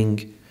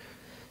killing.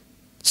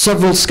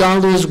 Several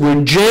scholars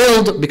were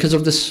jailed because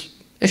of this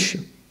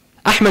issue.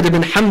 Ahmad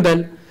ibn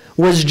Hanbal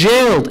was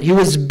jailed. He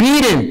was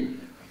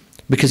beaten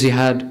because he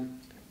had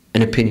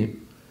an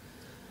opinion.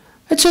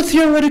 It's a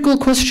theoretical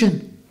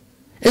question.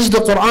 Is the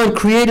Quran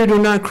created or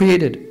not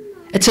created?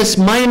 It's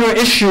a minor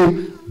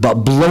issue,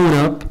 but blown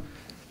up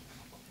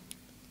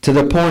to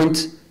the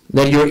point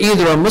that you're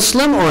either a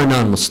Muslim or a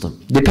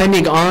non-Muslim,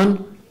 depending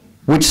on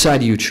which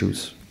side you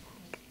choose.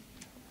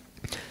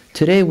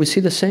 Today we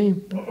see the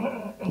same.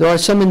 There are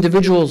some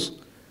individuals,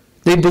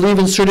 they believe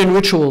in certain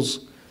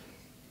rituals,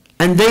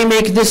 and they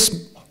make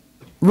this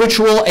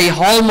ritual a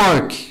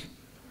hallmark.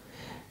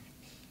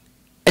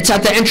 It's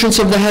at the entrance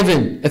of the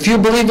heaven. If you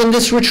believe in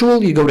this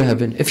ritual, you go to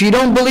heaven. If you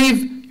don't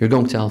believe, you're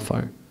going to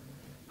hellfire.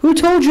 Who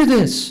told you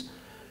this?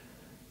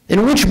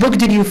 In which book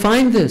did you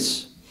find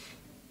this?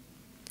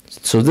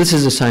 So this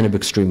is a sign of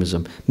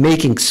extremism,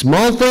 making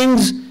small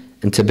things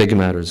into big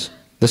matters.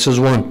 This is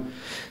one.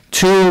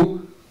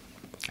 Two,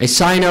 a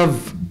sign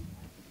of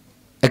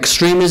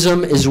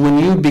extremism is when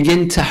you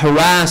begin to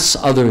harass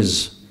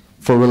others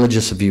for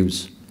religious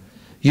views.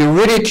 You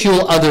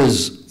ridicule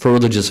others for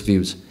religious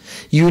views.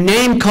 You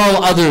name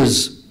call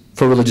others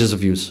for religious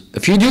views.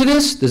 If you do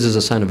this, this is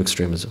a sign of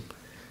extremism.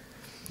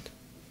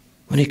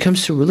 When it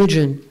comes to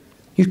religion,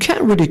 you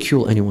can't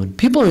ridicule anyone.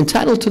 People are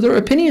entitled to their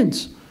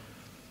opinions.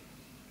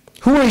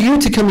 Who are you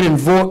to come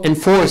and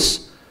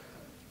enforce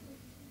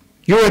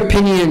your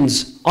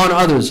opinions on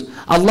others?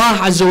 Allah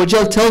Azza wa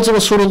Jal tells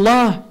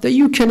Rasulullah that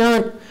you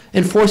cannot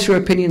enforce your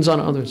opinions on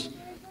others.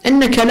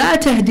 إِنَّكَ لَا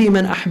تَهْدِي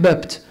مَنْ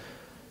أَحْبَبْتَ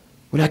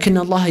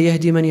وَلَكِنَّ اللَّهَ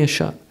يَهْدِي مَنْ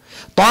يَشَاءُ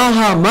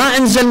طَاهَا مَا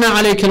أَنزَلْنَا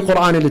عَلَيْكَ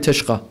الْقُرْآنَ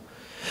لِتَشْقَى.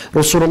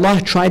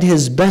 Rasulullah tried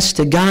his best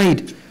to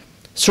guide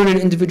certain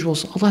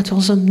individuals. Allah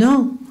tells them,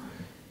 no.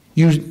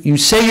 You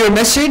say your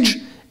message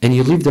and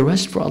you leave the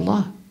rest for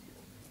Allah.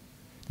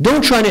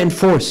 Don't try to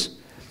enforce.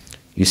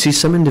 You see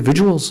some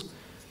individuals,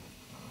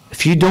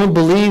 if you don't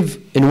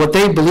believe in what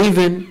they believe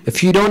in,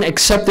 if you don't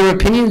accept their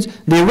opinions,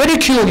 they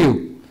ridicule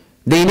you.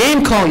 They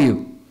name call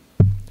you.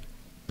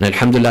 And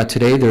alhamdulillah,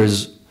 today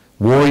there's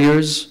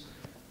warriors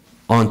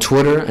on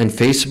Twitter and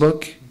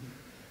Facebook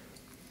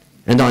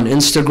and on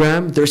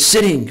Instagram. They're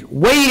sitting,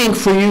 waiting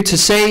for you to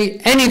say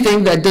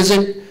anything that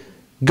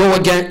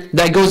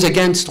goes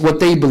against what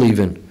they believe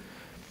in.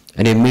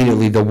 And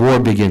immediately the war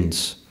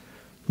begins.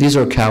 These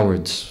are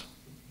cowards.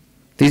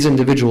 These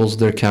individuals,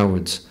 they're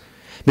cowards.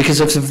 Because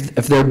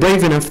if they're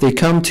brave enough, they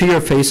come to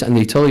your face and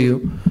they tell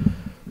you,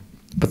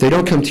 but they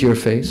don't come to your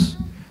face.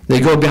 They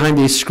go behind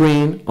a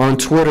screen on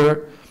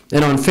Twitter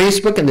and on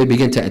Facebook and they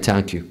begin to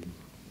attack you.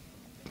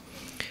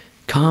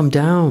 Calm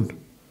down.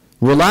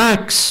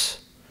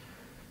 Relax.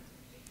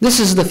 This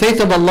is the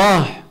faith of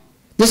Allah.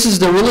 This is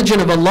the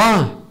religion of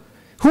Allah.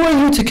 Who are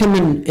you to come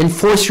and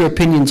enforce your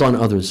opinions on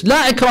others?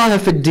 لا إكراه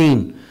في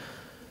الدين.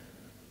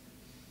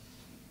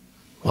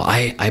 Well,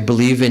 I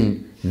believe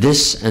in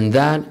this and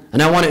that,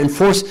 and I want to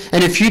enforce.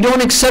 And if you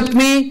don't accept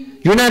me,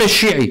 you're not a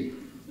Shi'i.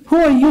 Who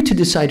are you to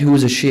decide who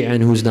is a Shi'i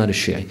and who is not a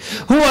Shi'i?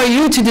 Who are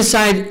you to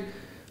decide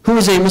who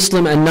is a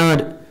Muslim and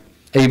not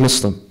a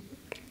Muslim?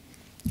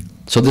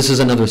 So this is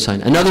another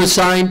sign. Another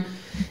sign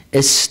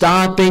is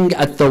stopping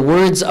at the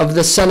words of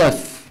the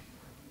Salaf,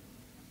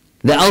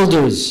 the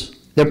elders,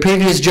 the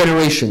previous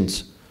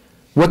generations.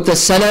 What the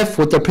Salaf,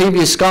 what the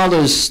previous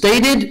scholars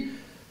stated,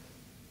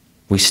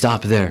 we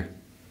stop there.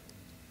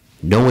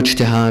 No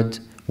ijtihad.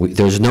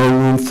 There's no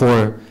room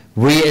for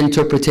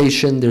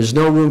reinterpretation. There's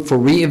no room for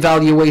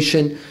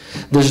re-evaluation.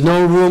 There's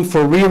no room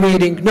for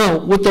rereading. No,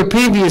 what the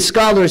previous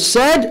scholars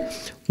said,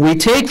 we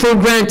take for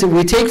granted,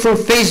 we take for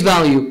face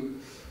value.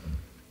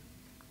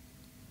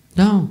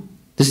 No,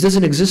 this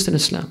doesn't exist in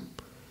Islam.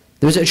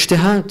 There's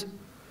ijtihad.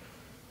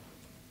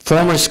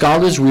 Former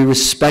scholars, we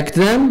respect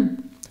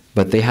them,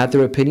 but they had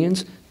their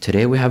opinions.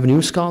 Today we have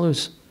new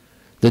scholars.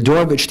 The door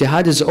of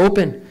ijtihad is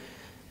open.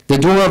 The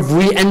door of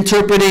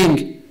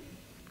reinterpreting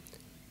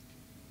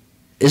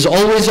is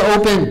always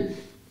open.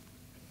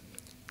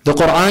 The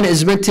Quran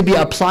is meant to be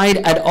applied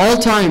at all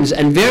times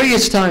and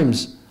various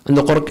times. And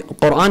the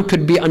Quran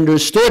could be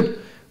understood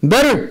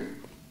better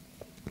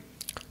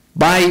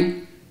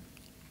by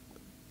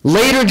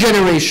later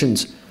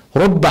generations.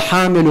 رب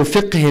حامل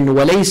فقه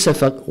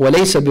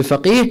وليس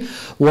بفقيه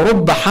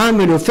ورب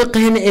حامل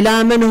فقه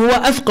إلى من هو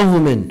أفقه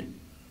منه.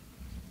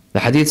 The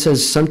hadith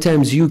says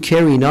sometimes you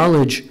carry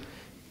knowledge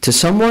to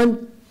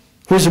someone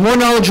who is more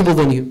knowledgeable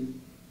than you.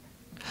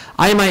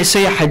 I might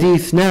say a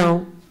hadith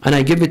now and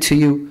I give it to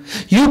you.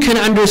 You can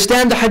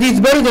understand the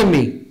hadith better than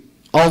me,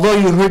 although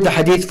you heard the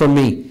hadith from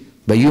me,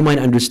 but you might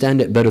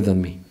understand it better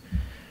than me.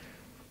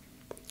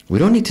 We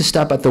don't need to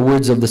stop at the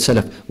words of the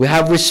Salaf. We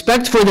have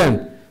respect for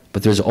them,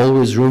 but there's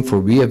always room for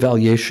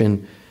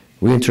re-evaluation,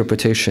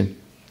 reinterpretation.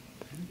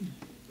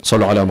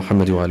 Sallu ala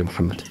Muhammad wa ala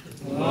Muhammad.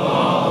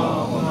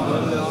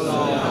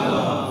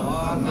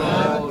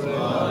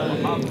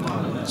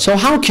 So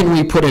how can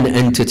we put an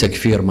end to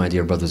takfir, my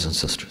dear brothers and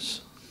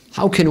sisters?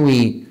 How can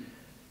we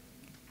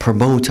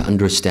promote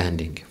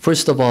understanding?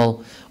 First of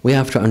all, we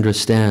have to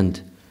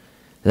understand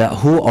that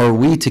who are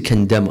we to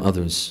condemn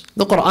others?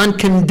 The Quran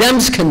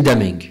condemns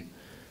condemning.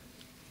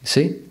 You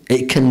see?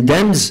 It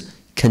condemns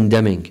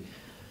condemning.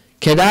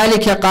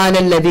 كَذَلِكَ قَالَ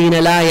الَّذِينَ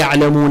لَا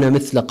يَعْلَمُونَ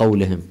مِثْلَ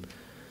قَوْلِهِمْ.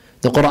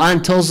 The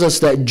Quran tells us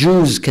that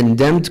Jews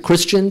condemned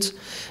Christians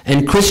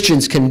and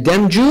Christians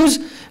condemned Jews,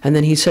 and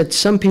then he said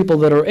some people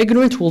that are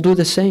ignorant will do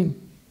the same.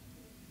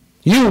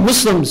 You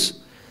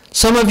Muslims,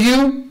 some of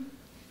you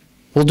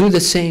will do the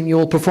same. You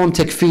will perform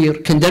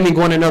takfir, condemning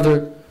one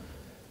another,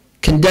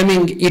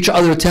 condemning each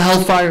other to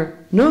hellfire.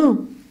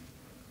 No.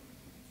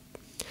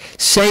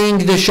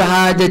 Saying the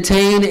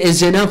shahadatain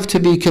is enough to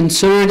be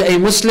considered a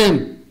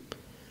Muslim.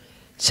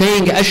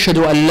 Saying أشهد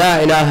أن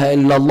لا إله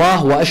إلا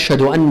الله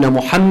وأشهد أن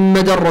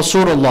محمد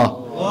رسول الله.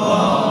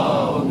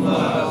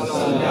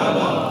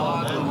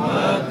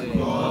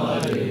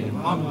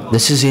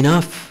 This is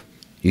enough.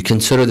 You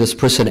consider this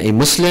person a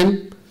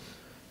Muslim.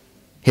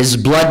 His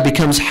blood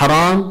becomes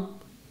haram.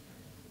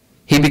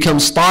 He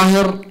becomes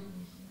tahir.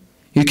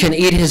 You can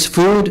eat his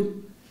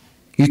food.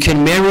 You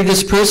can marry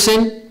this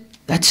person.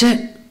 That's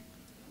it.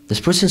 This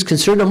person is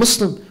considered a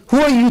Muslim.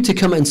 Who are you to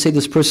come and say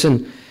this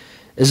person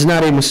is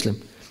not a Muslim?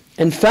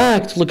 In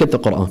fact, look at the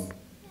Quran.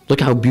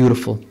 Look how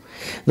beautiful.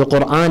 The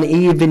Quran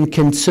even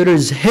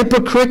considers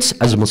hypocrites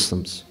as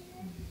Muslims.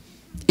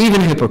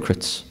 Even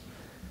hypocrites.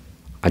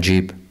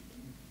 Ajib.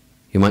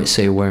 You might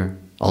say where?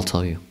 I'll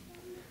tell you.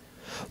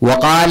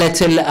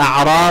 وَقَالَتِ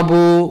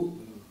الْأَعْرَابُ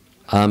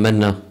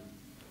آمَنَّا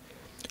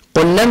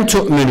قُلْ لَمْ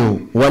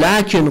تُؤْمِنُوا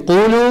وَلَكِنْ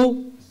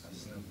قُولُوا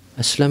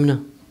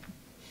أَسْلَمْنَا.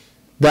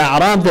 The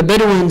Arab, the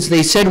Bedouins,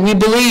 they said, we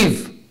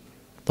believe.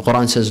 The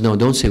Quran says, no,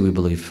 don't say we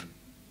believe.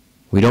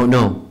 We don't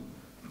know.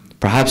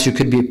 Perhaps you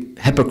could be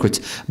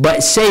hypocrites.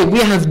 But say, we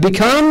have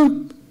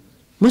become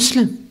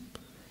Muslim.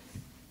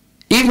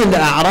 Even the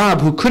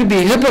Arab who could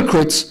be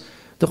hypocrites,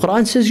 the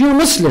Quran says, you're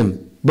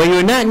Muslim. But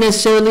you're not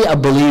necessarily a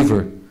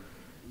believer.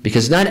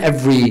 Because not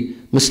every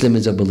Muslim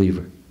is a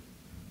believer.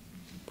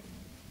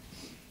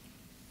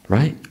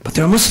 Right? But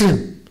they're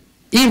Muslim.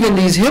 Even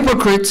these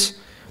hypocrites,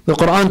 the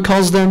Quran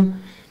calls them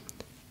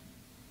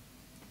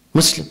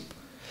Muslim.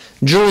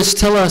 Jurists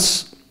tell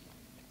us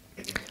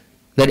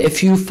that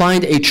if you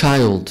find a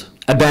child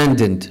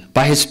abandoned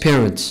by his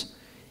parents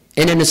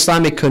in an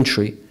Islamic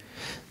country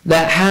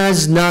that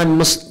has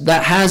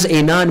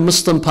a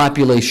non-Muslim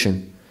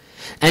population,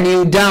 and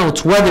you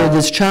doubt whether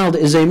this child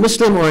is a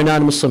Muslim or a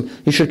non-Muslim,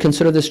 you should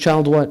consider this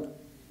child what?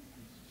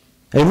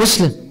 A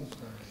Muslim.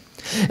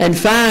 In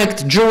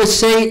fact, jurists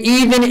say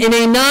even in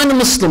a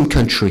non-Muslim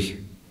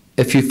country,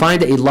 if you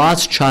find a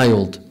lost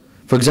child,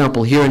 for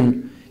example, here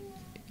in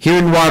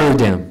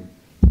Rotterdam,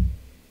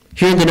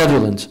 here in the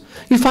Netherlands,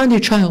 you find a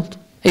child,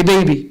 a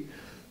baby,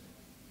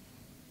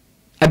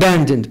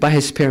 abandoned by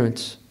his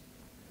parents.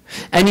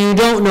 And you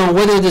don't know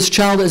whether this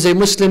child is a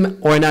Muslim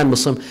or a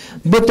non-Muslim.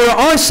 But there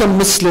are some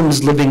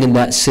Muslims living in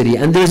that city,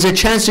 and there's a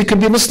chance he could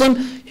be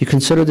Muslim. You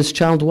consider this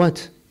child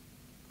what?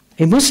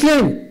 A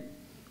Muslim.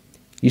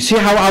 You see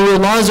how our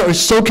laws are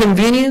so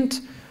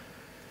convenient?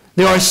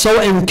 They are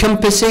so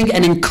encompassing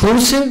and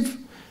inclusive.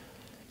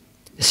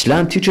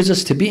 Islam teaches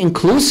us to be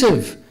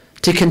inclusive,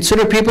 to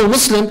consider people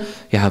Muslim.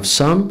 You have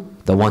some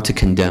that want to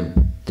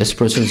condemn. This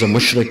person's a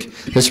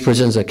mushrik, this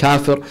person's a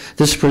kafir,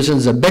 this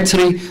person's a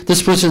betri,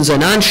 this person's a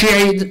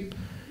non-Shi'id.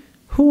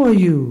 Who are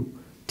you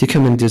to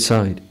come and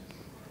decide?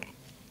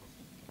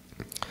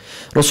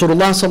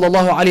 Rasulullah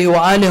sallallahu alayhi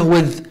wa alayhi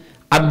with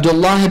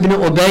Abdullah ibn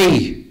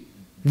Ubay,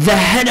 the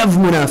head of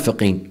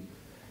munafiqeen,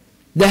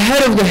 the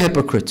head of the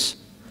hypocrites.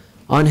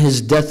 On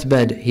his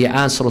deathbed, he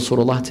asked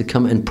Rasulullah to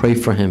come and pray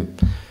for him.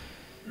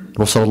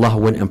 Rasulullah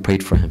went and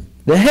prayed for him.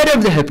 The head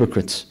of the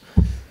hypocrites.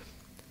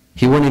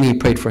 He went and he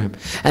prayed for him.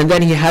 And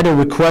then he had a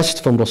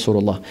request from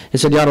Rasulullah. He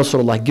said, Ya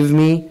Rasulullah, give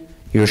me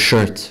your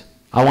shirt.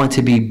 I want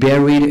to be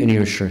buried in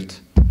your shirt.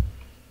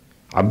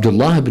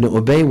 Abdullah ibn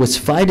Ubay was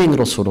fighting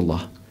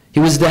Rasulullah. He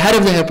was the head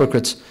of the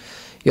hypocrites.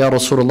 Ya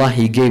Rasulullah,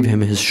 he gave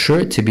him his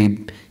shirt to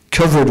be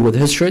covered with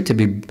his shirt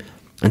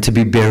and to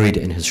be buried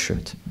in his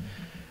shirt.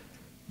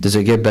 Does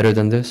it get better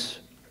than this?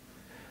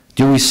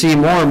 Do we see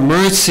more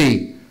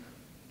mercy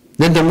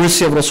than the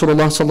mercy of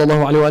Rasulullah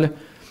sallallahu alaihi wasallam?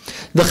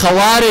 The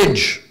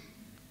Khawarij,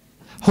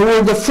 who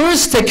were the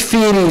first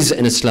takfiris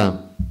in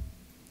Islam,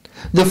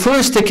 the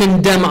first to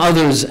condemn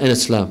others in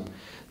Islam.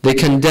 They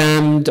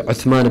condemned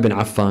Uthman ibn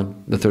Affan,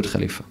 the third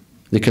Khalifa.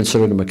 They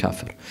considered him a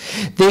kafir.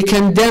 They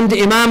condemned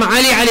Imam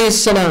Ali alayhi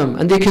salam,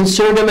 and they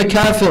considered him a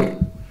kafir.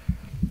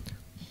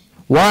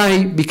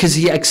 Why? Because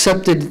he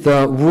accepted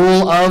the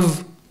rule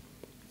of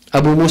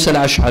Abu Musa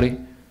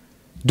al-Ash'ari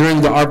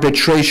during the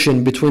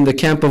arbitration between the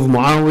camp of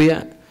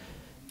Muawiyah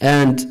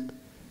and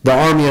the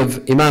army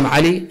of Imam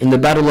Ali in the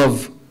battle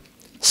of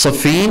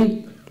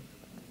Safin,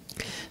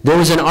 there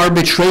was an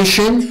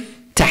arbitration,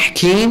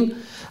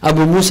 tahkim,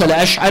 Abu Musa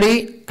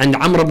al-Ash'ari and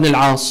Amr ibn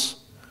al-As.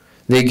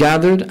 They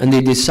gathered and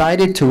they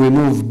decided to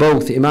remove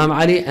both Imam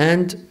Ali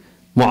and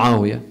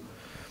Muawiyah.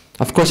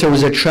 Of course, there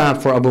was a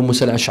trap for Abu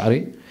Musa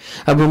al-Ash'ari.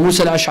 Abu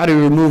Musa al-Ash'ari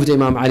removed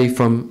Imam Ali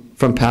from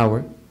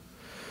power.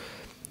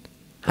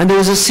 And there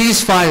was a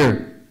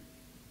ceasefire.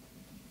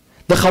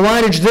 The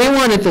Khawarij, they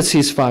wanted the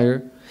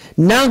ceasefire.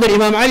 Now that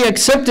Imam Ali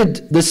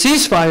accepted the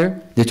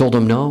ceasefire, they told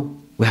him, no,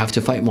 we have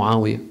to fight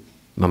Muawiyah.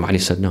 Imam Ali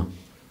said, no.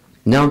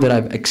 Now that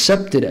I've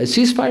accepted a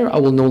ceasefire, I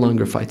will no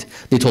longer fight.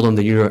 They told him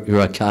that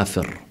you're a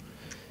kafir.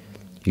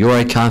 You're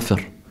a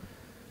kafir.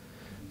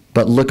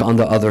 But look, on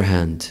the other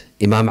hand,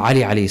 Imam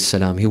Ali alayhi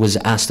salam, he was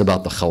asked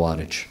about the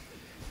Khawarij.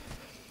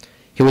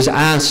 He was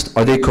asked,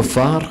 are they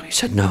kuffar? He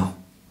said, no.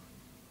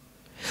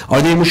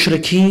 Are they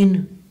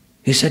mushrikeen?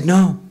 He said,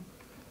 no.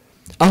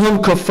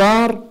 أهم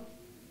كفار؟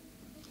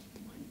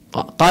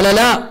 قال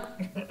لا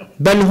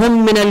بل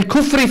هم من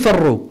الكفر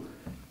فروا.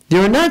 They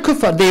are not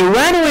kuffar. They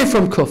ran away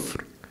from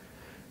kufr.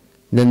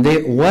 Then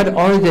what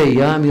are they,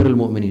 Ya Amir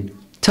al-Mu'mineen?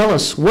 Tell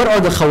us, what are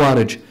the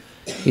Khawarij?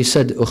 He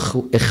said,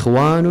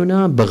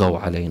 إخواننا بغوا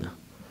علينا.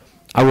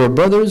 Our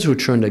brothers who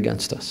turned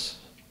against us.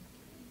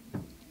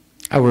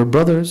 Our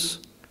brothers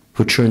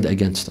who turned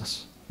against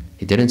us.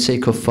 He didn't say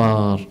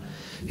kuffar.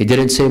 He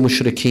didn't say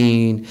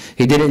mushrikeen.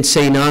 He didn't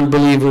say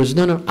non-believers.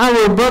 No, no.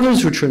 Our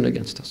brothers who turned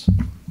against us.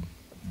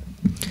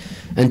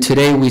 And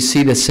today we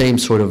see the same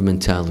sort of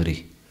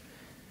mentality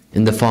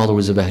in the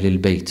followers of Ahlul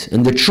Bayt,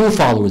 and the true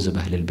followers of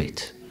Ahlul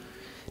Bayt.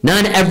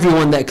 Not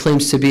everyone that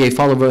claims to be a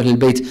follower of Ahlul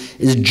Bayt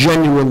is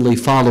genuinely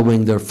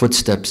following their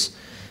footsteps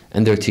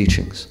and their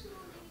teachings.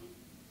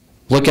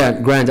 Look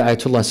at Grand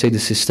Ayatollah Sayyid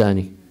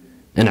al-Sistani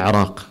in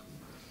Iraq.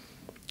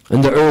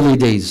 In the early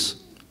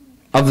days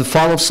of the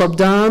fall of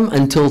Saddam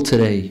until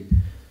today.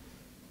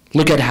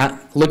 Look at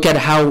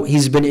how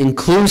he's been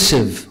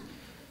inclusive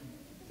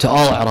to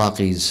all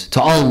Iraqis,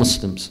 to all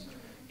Muslims.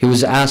 He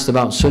was asked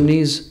about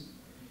Sunni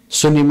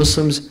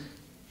Muslims.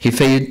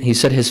 He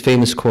said his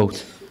famous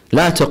quote,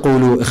 لا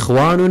تقولوا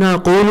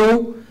إخواننا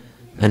قولوا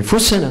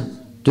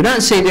أنفسنا. Do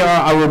not say they are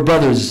our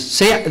brothers.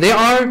 Say they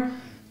are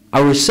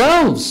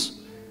ourselves.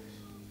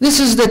 This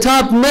is the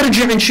top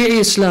marji' in Shia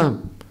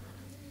Islam.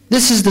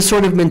 This is the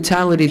sort of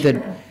mentality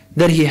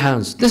that he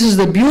has. This is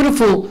the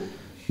beautiful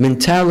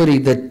mentality,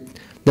 the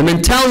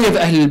mentality of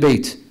Ahlul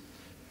Bayt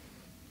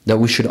that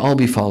we should all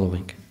be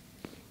following.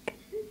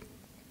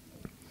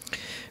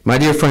 My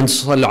dear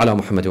friends, sallu ala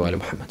Muhammad wa ala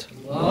Muhammad.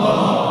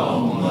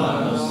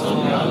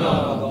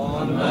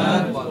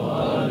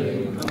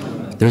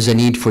 There's a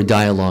need for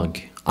dialogue.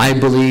 I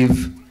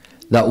believe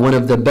that one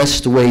of the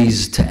best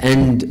ways to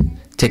end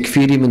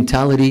takfiri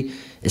mentality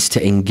is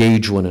to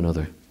engage one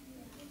another.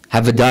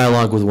 Have a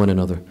dialogue with one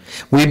another.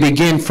 We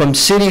begin from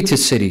city to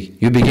city.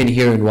 You begin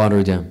here in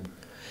Rotterdam.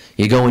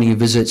 You go and you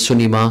visit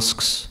Sunni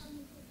mosques.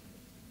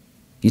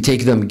 You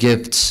take them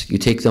gifts. You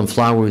take them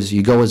flowers.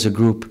 You go as a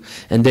group.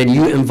 And then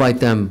you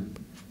invite them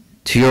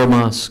to your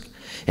mosque.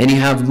 And you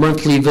have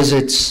monthly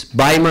visits,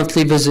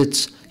 bi-monthly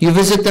visits. You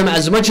visit them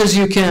as much as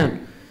you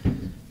can.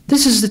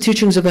 This is the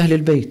teachings of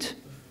Ahlul Bayt.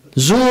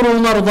 زوروا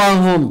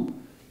مرضاهم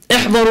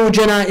احضروا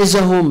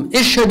جنائزهم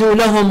اشهدوا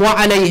لهم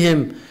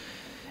وعليهم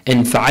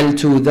إن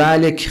فعلت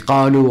ذلك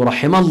قالوا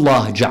رحم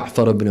الله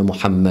جعفر بن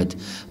محمد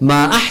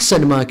ما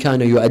أحسن ما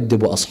كان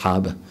يؤدب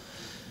أصحابه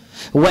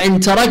وإن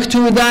تركت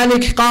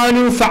ذلك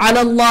قالوا فعل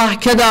الله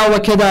كذا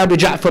وكذا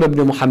بجعفر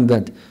بن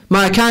محمد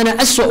ما كان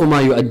أسوأ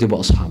ما يؤدب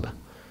أصحابه.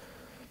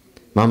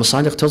 Imam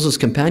Sadiq tells his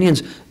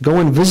companions, go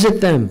and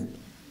visit them.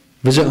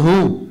 Visit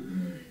whom?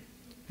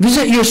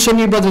 Visit your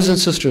Sunni brothers and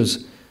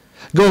sisters.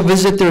 Go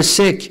visit their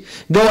sick.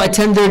 Go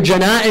attend their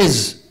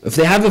janaiz. If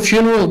they have a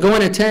funeral, go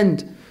and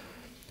attend.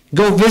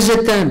 Go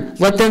visit them.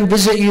 Let them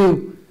visit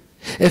you.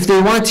 If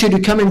they want you to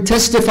come and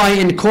testify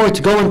in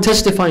court, go and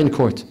testify in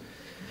court.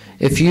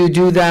 If you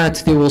do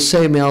that, they will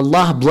say, may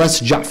Allah bless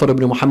Ja'far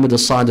ibn Muhammad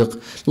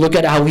al-Sadiq. Look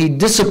at how he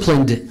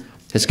disciplined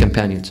his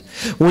companions.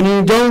 When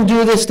you don't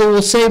do this, they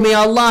will say, may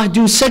Allah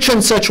do such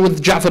and such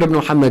with Ja'far ibn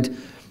Muhammad,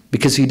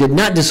 because he did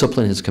not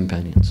discipline his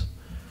companions.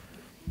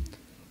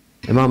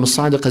 Imam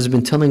al-Sadiq has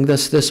been telling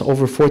us this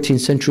over 14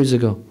 centuries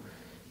ago.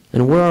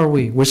 And where are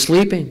we? We're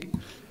sleeping.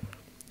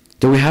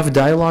 Do we have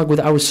dialogue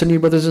with our Sunni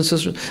brothers and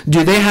sisters?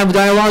 Do they have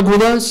dialogue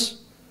with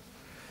us?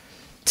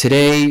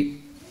 Today,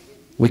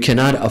 we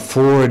cannot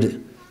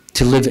afford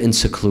to live in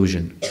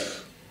seclusion.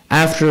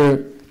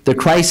 After the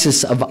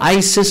crisis of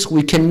ISIS,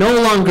 we can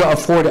no longer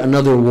afford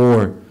another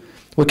war.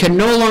 We can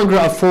no longer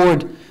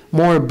afford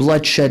more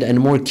bloodshed and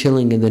more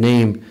killing in the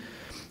name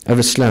of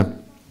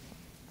Islam.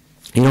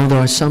 You know, there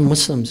are some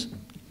Muslims,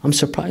 I'm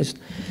surprised,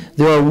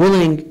 they are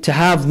willing to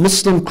have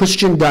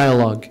Muslim-Christian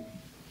dialogue.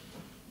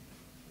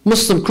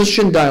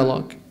 Muslim-Christian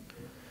dialogue.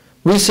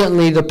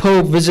 Recently, the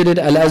Pope visited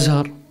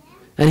Al-Azhar,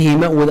 and he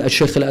met with a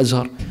Sheikh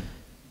Al-Azhar.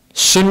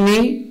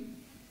 Sunni,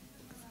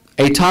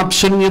 a top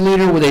Sunni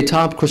leader with a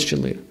top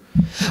Christian leader.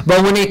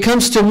 But when it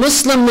comes to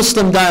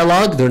Muslim-Muslim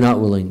dialogue, they're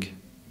not willing.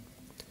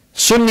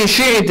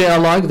 Sunni-Shi'i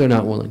dialogue, they're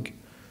not willing.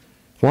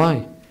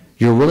 Why?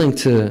 You're willing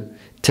to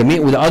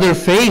meet with other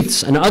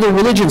faiths and other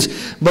religions,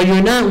 but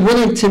you're not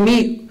willing to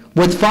meet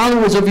with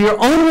followers of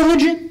your own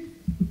religion?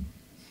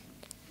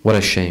 What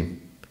a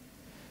shame.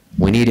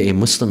 We need a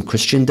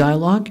Muslim-Christian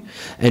dialogue,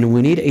 and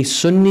we need a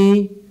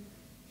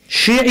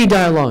Sunni-Shi'i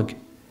dialogue,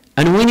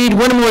 and we need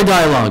one more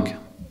dialogue.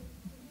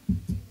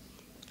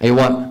 A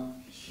what?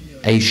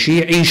 A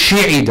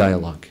Shi'i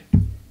dialogue.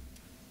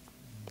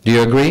 Do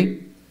you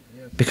agree?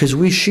 Because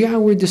we Shia,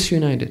 we're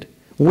disunited.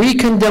 We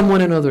condemn one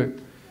another.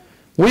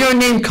 We are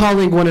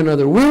name-calling one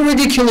another. We're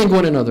ridiculing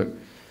one another.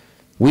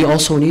 We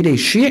also need a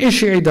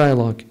Shi'i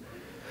dialogue.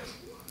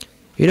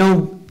 You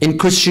know, in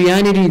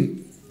Christianity,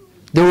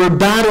 there were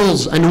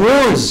battles and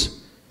wars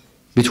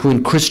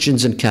between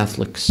Christians and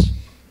Catholics.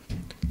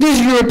 These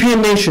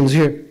European nations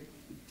here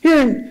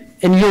in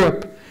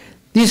Europe,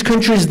 these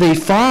countries, they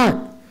fought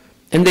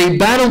and they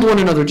battled one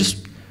another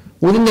just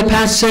within the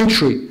past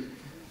century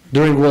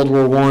during World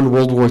War I,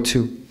 World War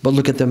II. But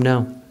look at them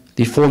now.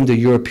 They formed the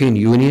European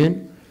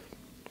Union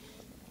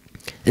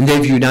and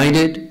they've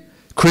united.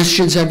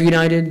 Christians have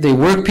united. They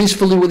work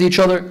peacefully with each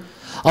other.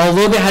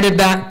 Although they had a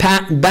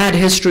bad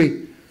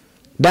history,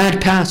 bad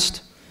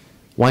past.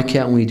 Why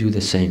can't we do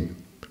the same?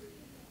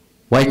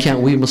 Why can't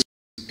we Muslims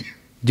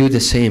do the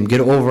same? Get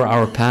over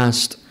our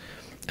past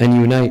and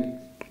unite.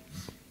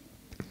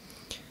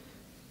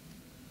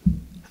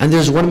 And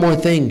there's one more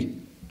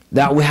thing,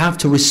 that we have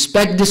to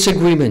respect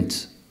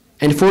disagreement.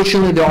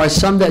 Unfortunately, there are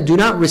some that do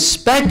not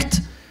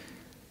respect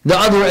the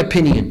other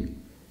opinion.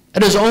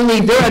 It is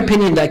only their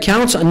opinion that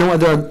counts and no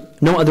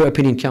other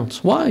opinion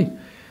counts. Why?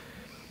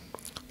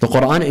 The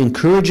Quran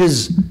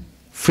encourages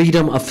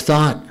freedom of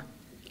thought.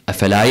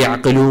 أَفَلَا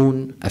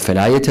يَعْقِلُونَ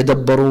أَفَلَا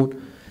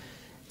يَتَدَبَّرُونَ.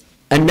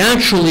 And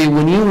naturally,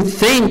 when you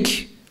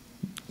think,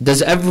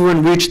 does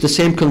everyone reach the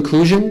same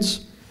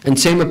conclusions and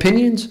same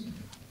opinions?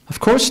 Of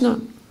course not.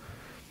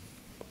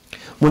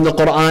 When the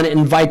Quran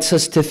invites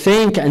us to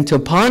think and to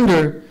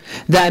ponder,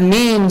 that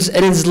means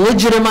it is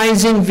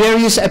legitimizing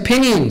various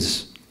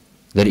opinions,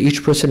 that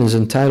each person is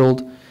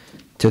entitled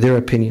to their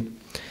opinion.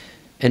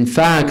 In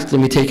fact, let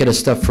me take it a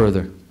step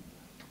further.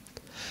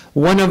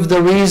 One of the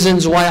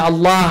reasons why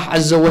Allah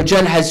Azza wa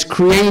Jal has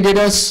created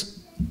us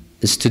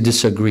is to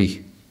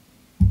disagree.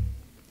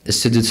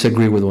 Is to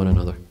disagree with one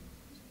another.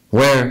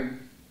 Where?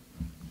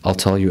 I'll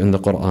tell you in the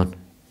Quran.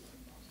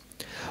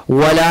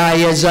 وَلَا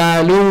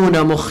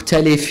يَزَالُونَ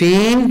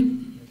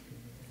مُخْتَلِفِينَ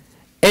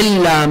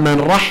إِلَّا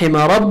مَنْ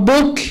رَحِمَ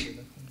رَبُّكَ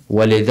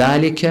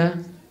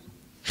وَلِذَلِكَ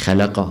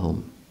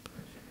خَلَقَهُمْ.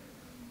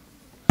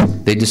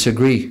 They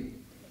disagree.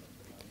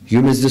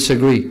 Humans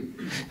disagree.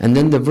 And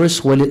then the verse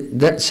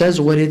that says,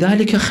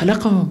 وَلِذَلِكَ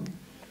خَلَقَهُمْ.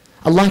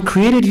 Allah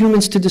created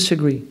humans to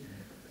disagree.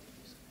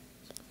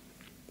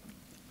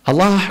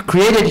 Allah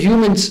created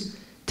humans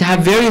to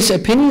have various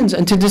opinions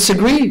and to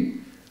disagree.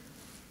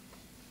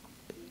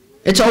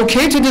 It's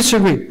okay to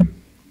disagree.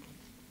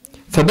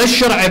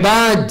 فَبَشِّرْ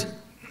عِبَادٍ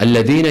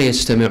الَّذِينَ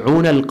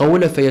يَسْتَمِعُونَ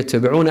الْقَوْلَ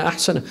فَيَتَّبِعُونَ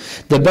أَحْسَنَ.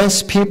 The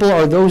best people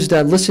are those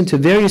that listen to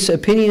various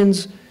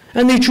opinions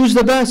and they choose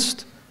the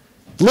best.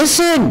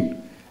 Listen.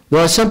 There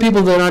are some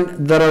people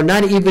that are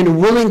not even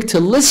willing to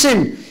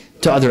listen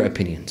to other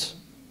opinions.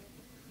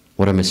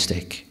 What a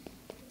mistake.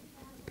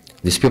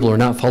 These people are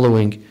not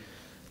following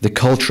the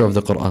culture of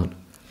the Quran.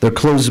 They're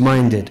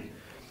closed-minded,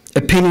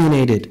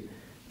 opinionated,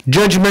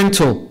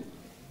 judgmental,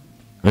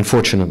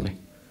 unfortunately.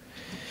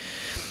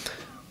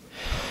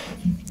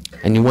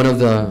 And one of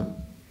the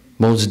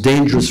most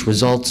dangerous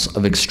results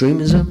of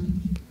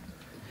extremism,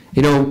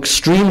 you know,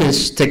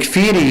 extremists,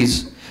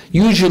 takfiris,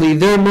 usually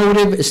their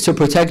motive is to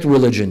protect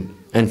religion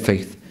and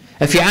faith.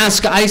 If you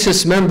ask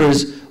ISIS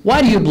members,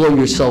 why do you blow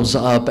yourselves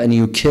up and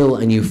you kill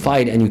and you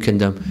fight and you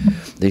condemn?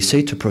 They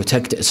say to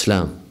protect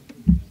Islam.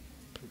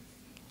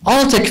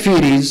 All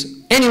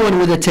takfiris, anyone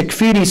with a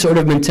takfiri sort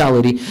of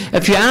mentality,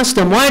 if you ask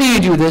them, why do you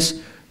do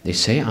this? They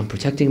say, I'm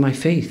protecting my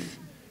faith.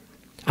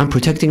 I'm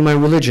protecting my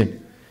religion.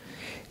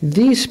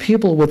 These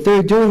people, what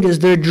they're doing is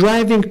they're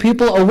driving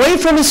people away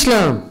from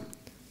Islam.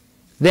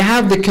 They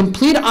have the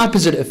complete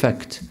opposite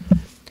effect.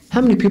 How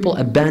many people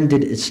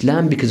abandoned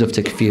Islam because of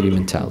takfiri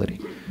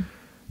mentality?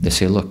 They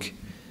say, look,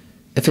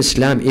 if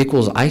Islam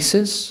equals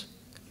ISIS,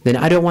 then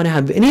I don't want to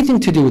have anything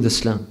to do with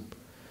Islam.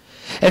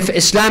 If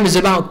Islam is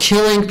about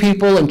killing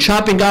people and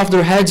chopping off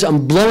their heads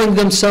and blowing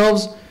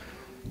themselves,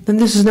 then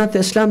this is not the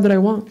Islam that I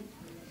want.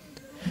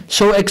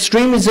 So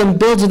extremism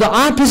builds the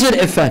opposite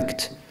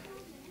effect.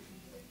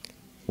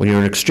 When you're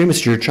an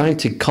extremist, you're trying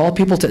to call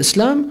people to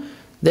Islam,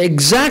 the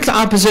exact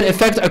opposite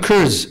effect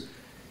occurs.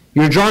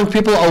 You're drawing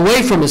people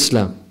away from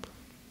Islam.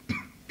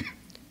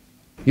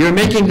 You're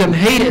making them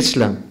hate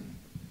Islam.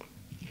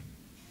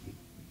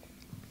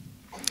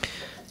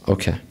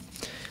 Okay.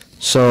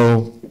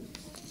 So,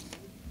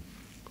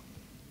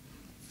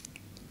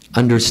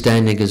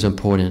 understanding is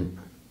important.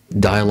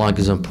 Dialogue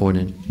is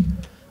important.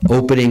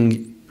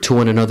 Opening to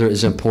one another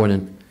is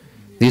important.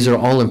 These are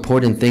all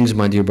important things,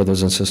 my dear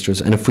brothers and sisters.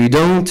 And if we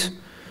don't,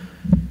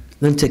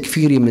 then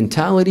takfiri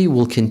mentality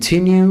will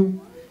continue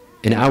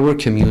in our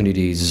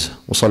communities.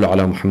 وصلوا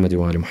على محمد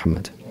وآل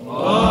محمد.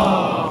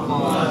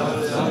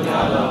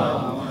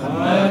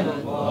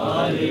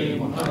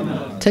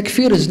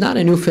 Takfir is not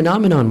a new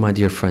phenomenon, my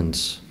dear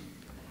friends.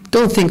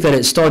 Don't think that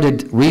it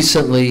started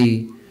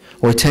recently,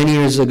 or 10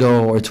 years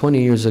ago, or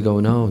 20 years ago.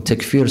 No,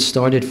 Takfir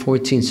started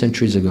 14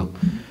 centuries ago.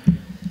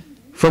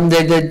 From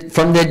the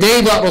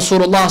day that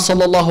Rasulullah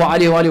sallallahu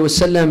alayhi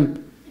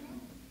wasallam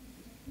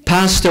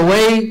passed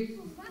away,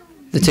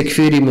 the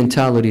Takfiri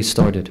mentality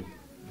started.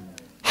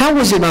 How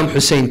was Imam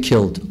Hossein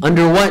killed?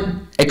 Under what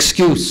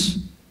excuse?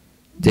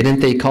 Didn't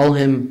they call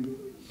him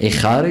a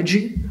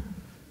Khariji?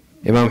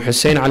 Imam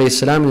Hossein alayhi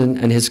salam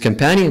and his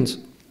companions,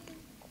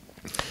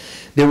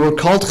 they were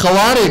called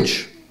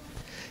Khawarij.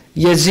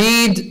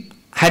 Yazid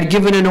had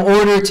given an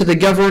order to the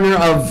governor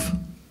of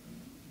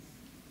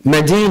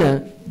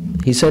Medina.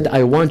 He said,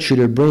 I want you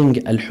to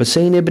bring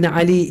Al-Hussein ibn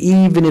Ali,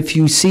 even if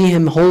you see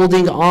him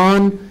holding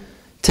on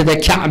to the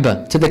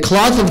Kaaba, to the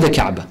cloth of the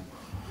Kaaba.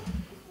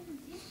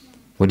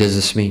 What does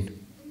this mean?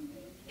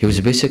 He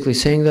was basically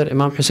saying that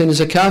Imam Hussein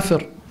is a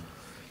kafir.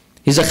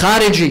 He's a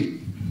Khariji.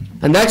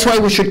 And that's why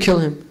we should kill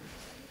him.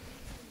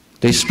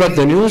 They spread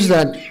the news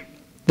that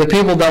the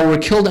people that were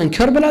killed in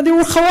Karbala, they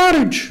were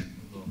Khawarij.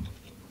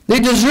 They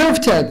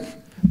deserved death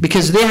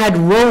because they had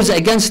rose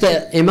against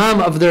the Imam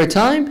of their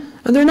time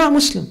and they're not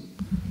Muslim.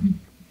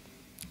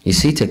 You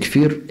see,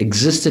 Takfir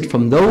existed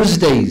from those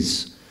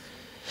days.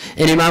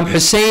 And Imam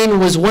Hussein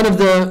was one of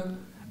the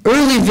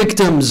early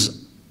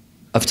victims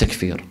of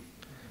Takfir.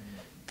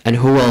 And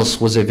who else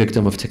was a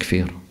victim of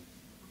Takfir?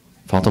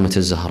 Fatimiya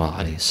al-Zahra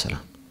alayhi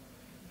salam.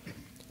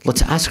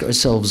 Let's ask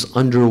ourselves,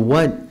 under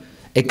what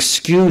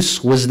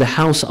excuse was the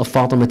house of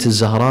Fatimiya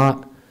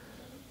al-Zahra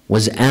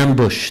was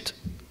ambushed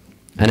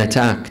and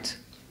attacked?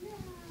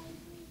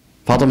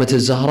 Fatimiya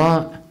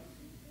al-Zahra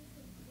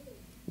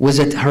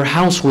her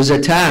house was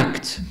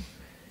attacked.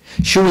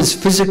 She was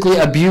physically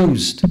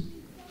abused.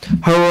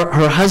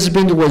 Her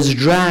husband was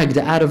dragged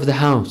out of the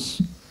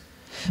house.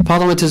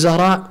 Fatimiya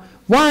al-Zahra,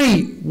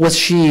 why was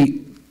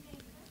she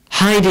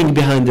hiding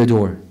behind the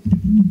door?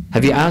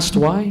 Have you asked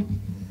why?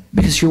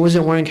 Because she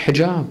wasn't wearing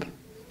hijab.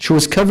 She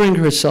was covering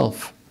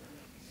herself.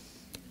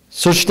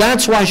 So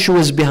that's why she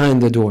was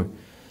behind the door.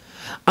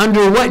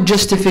 Under what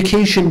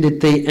justification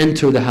did they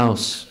enter the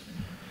house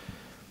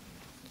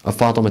of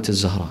Fatimiya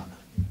al-Zahra?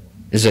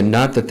 Is it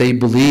not that they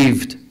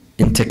believed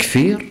in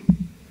Takfir?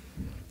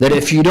 That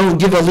if you don't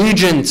give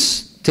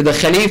allegiance to the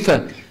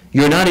Khalifa,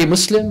 you're not a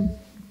Muslim?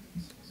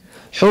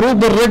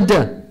 Hurub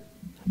al-Ridda,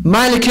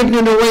 Malik ibn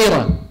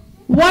Nuwayra.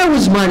 Why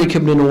was Malik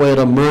ibn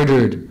Nuwayra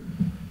murdered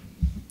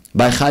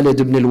by Khalid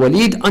ibn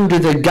al-Walid under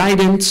the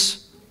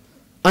guidance,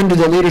 under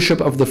the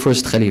leadership of the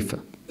first Khalifa?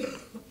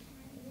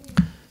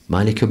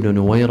 Malik ibn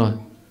Nuwayra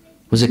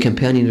was a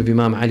companion of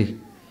Imam Ali,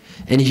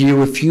 and he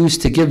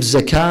refused to give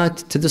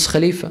zakat to this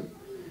Khalifa.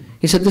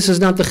 He said, this is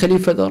not the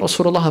Khalifa that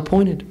Rasulullah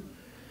appointed.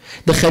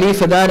 The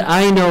Khalifa that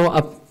I know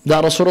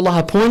that Rasulullah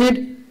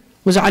appointed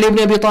was Ali ibn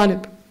Abi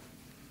Talib.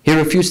 He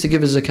refused to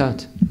give his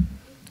zakat.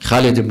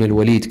 Khalid ibn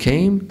al-Walid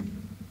came.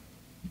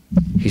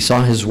 He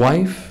saw his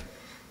wife.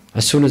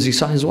 As soon as he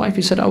saw his wife,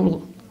 he said, I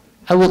will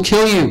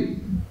kill you.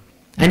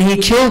 And he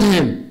killed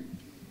him.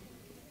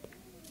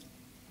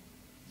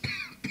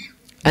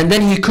 And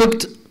then he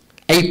cooked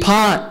a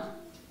pot.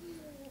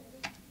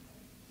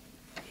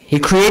 He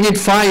created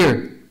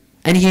fire.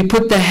 And he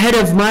put the head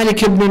of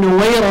Malik ibn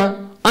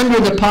Nuwayra under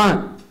the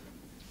pot.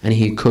 And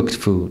he cooked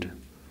food.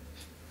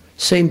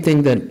 Same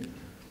thing that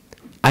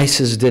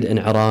ISIS did in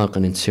Iraq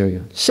and in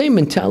Syria. Same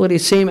mentality,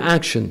 same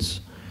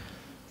actions.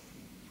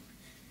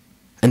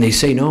 And they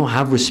say, no,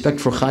 have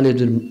respect for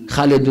Khalid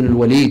ibn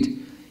al-Walid.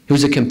 He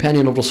was a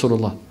companion of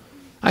Rasulullah.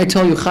 I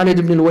tell you, Khalid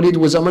ibn al-Walid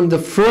was among the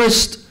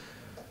first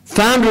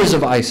founders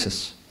of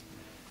ISIS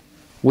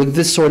with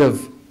this sort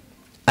of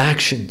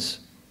actions.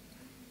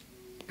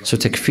 So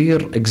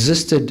Takfir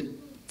existed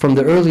from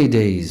the early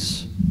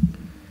days.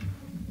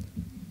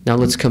 Now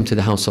let's come to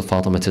the house of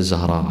Fatimiya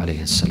al-Zahra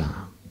alayhi salam.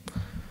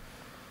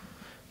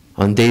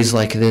 On days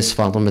like this,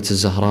 Fatimiya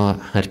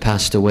al-Zahra had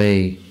passed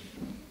away,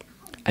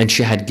 and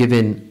she had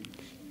given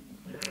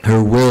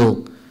her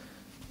will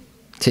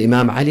to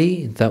Imam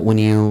Ali that when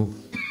you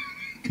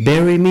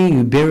bury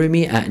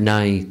me at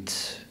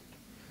night.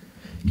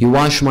 You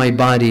wash my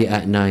body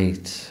at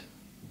night,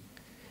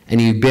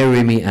 and you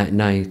bury me at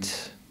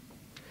night.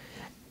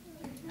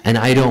 And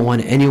I don't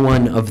want any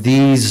one of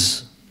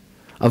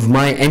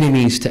my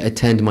enemies to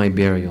attend my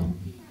burial.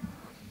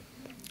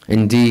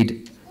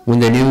 Indeed, when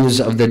the news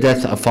of the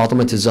death of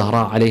Fatimiya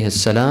al-Zahra alayhi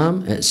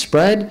salam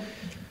spread,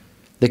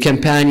 the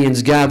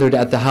companions gathered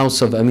at the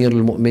house of Amir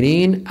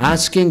al-Mu'mineen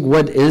asking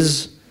what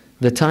is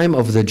the time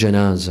of the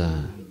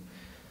janazah,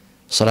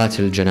 Salat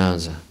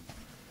al-Janazah.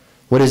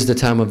 What is the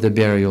time of the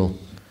burial?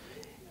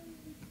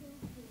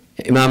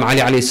 Imam Ali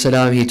alayhi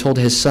salam, he told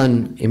his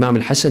son Imam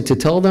al-Hassan to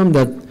tell them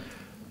that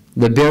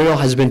the burial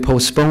has been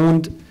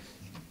postponed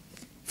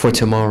for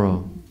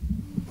tomorrow.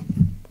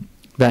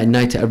 That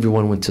night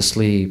everyone went to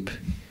sleep.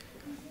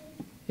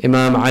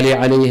 Imam Ali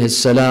alayhi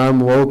salam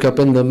woke up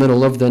in the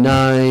middle of the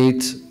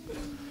night.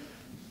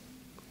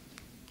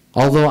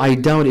 Although I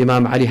doubt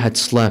Imam Ali had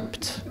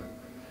slept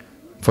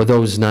for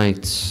those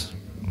nights.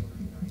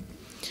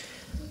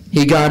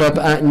 He got up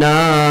at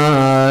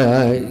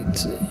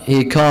night.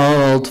 He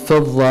called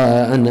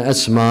Fidda and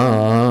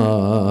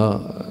Asma.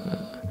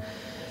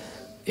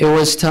 It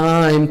was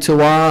time to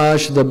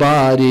wash the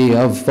body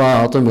of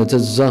Fatima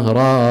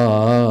al-Zahra.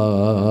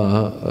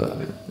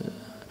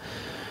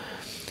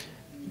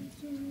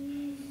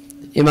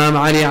 Imam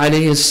Ali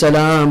alayhi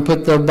salam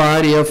put the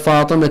body of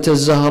Fatima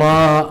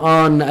al-Zahra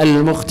on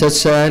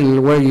al-Mukhtasal,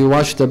 where you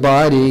wash the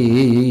body.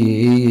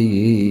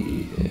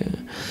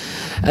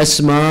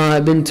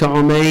 Asma bint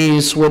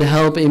Umays would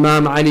help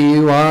Imam Ali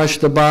wash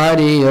the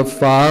body of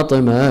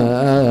Fatima.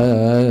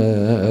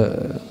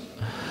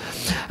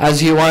 As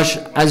he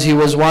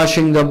was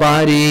washing the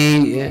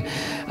body,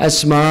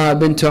 Asma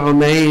bint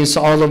Umays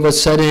all of a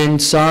sudden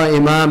saw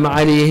Imam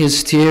Ali.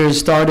 His tears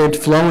started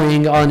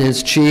flowing on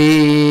his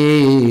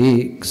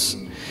cheeks.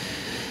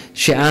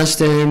 She asked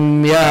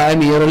him, Ya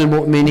Amir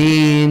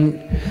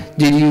al-Mu'mineen,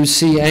 did you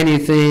see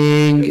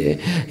anything?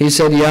 He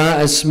said, Ya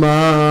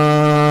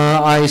Asma,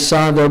 I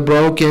saw the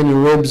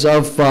broken ribs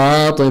of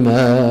Fatima.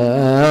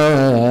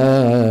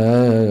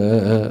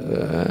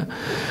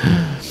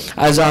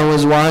 As I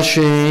was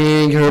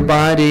washing her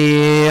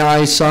body,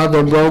 I saw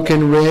the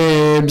broken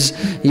ribs.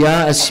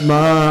 Ya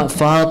Asma,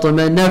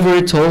 Fatima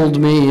never told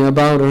me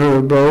about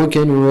her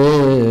broken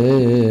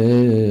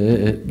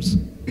ribs.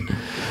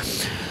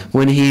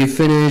 When he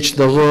finished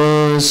the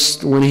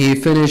ghusl, when he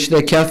finished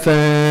the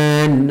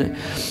kafan,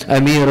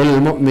 Amir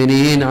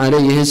al-Mu'mineen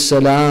alayhi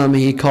salam,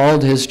 he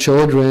called his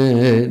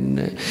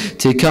children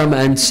to come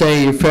and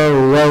say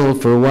farewell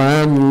for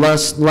one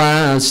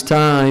last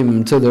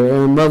time to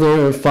their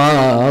mother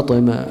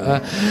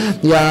Fatima.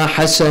 Ya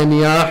Hassan,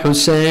 Ya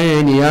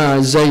Hossein, Ya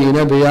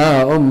Zainab,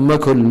 Ya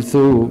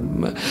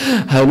Kulthum,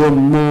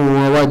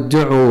 halummu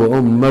wad'u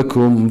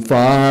ummakum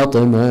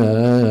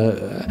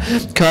Fatima.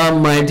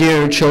 Come, my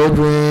dear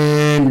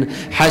children,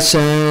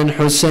 Hassan,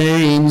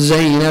 Hussein,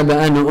 Zainab,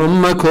 and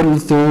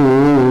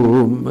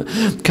Kulthum.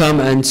 Come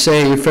and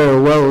say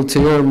farewell to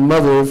your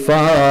mother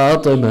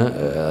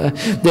Fatima.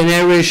 The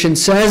narration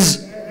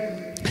says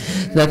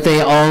that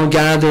they all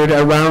gathered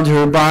around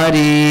her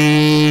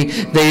body.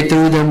 They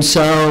threw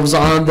themselves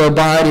on the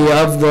body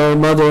of their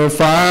mother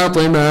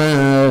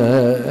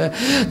Fatima.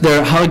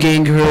 They're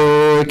hugging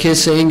her,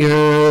 kissing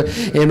her.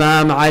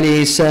 Imam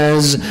Ali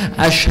says,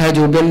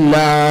 Ashhadu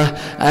billah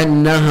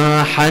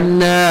annaha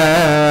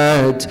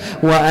hannat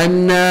wa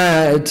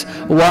annat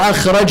wa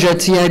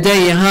akhrajat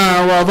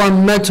yadayha wa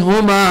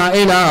dhammathuma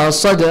ila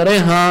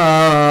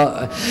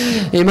sadriha.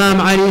 Imam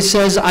Ali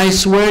says, I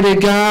swear to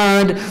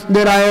God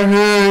that I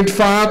heard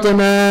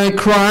Fatima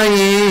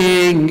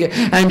crying,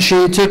 and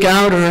she took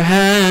out her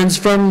hands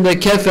from the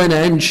kafan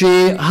and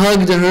she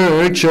hugged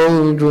her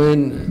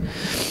children.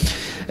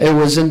 It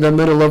was in the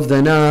middle of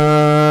the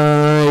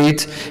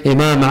night.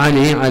 Imam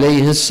Ali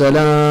alayhi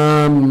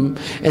salam,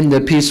 in the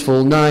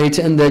peaceful night,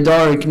 in the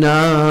dark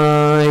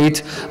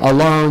night,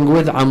 along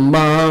with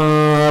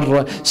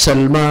Ammar,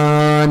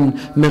 Salman,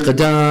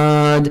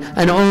 Miqdad,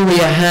 and only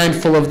a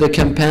handful of the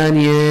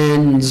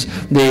companions,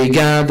 they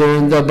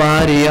gathered the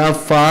body of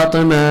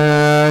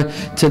Fatima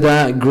to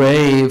that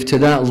grave, to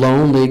that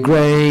lonely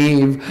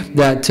grave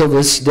that till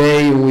this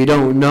day we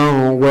don't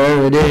know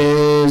where it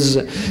is.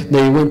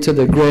 They went to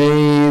the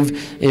grave.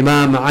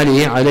 Imam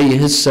Ali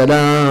alayhi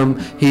salam,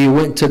 he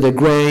went to the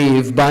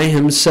grave by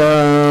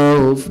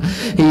himself.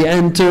 He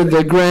entered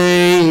the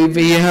grave,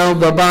 he held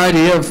the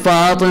body of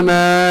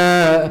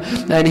Fatima,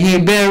 and he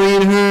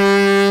buried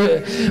her.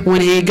 When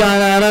he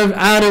got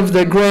out of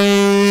the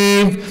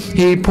grave,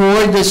 he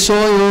poured the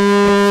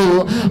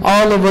soil.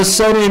 All of a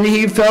sudden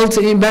he felt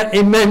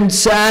immense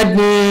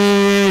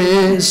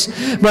sadness,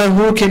 but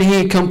who can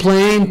he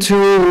complain to?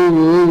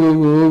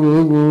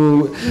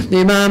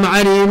 Imam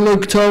Ali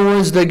looked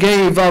towards the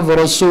grave of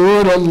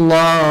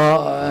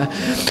Rasulullah.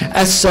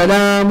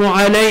 Assalamu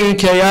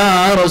alayka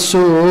ya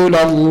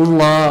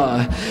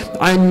Rasulullah,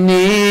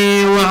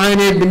 anni wa an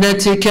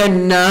ibnatika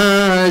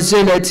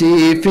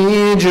an-nazilati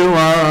fi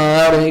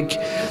jiwarik.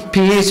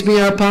 Peace be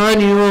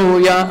upon you,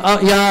 ya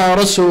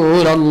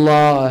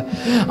Rasulullah,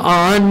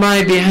 on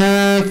my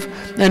behalf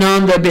and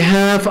on the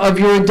behalf of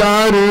your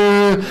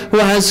daughter who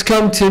has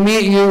come to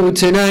meet you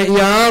tonight,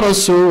 ya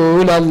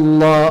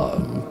Rasulullah.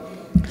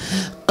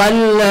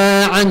 قل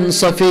عن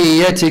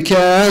صفيتك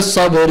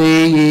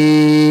صبري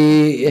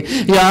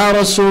يا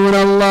رسول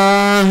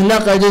الله،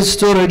 لقد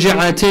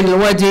استرجعت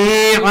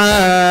الوديعة.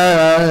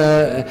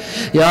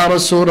 Ya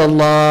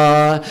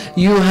Rasulullah,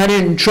 you had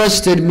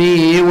entrusted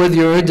me with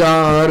your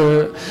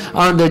daughter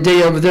on the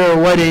day of their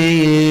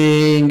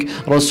wedding.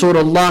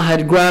 Rasulullah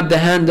had grabbed the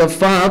hand of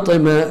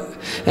Fatima,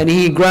 and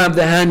he grabbed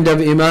the hand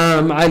of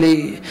Imam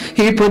Ali.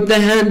 He put the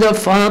hand of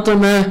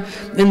Fatima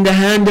in the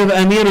hand of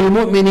Amir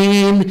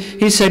al-Mu'mineen.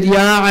 He said,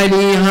 Ya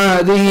Ali,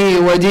 هذه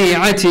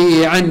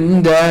وديعتي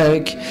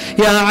عندك.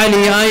 Ya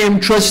Ali, I am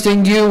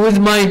trusting you with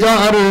my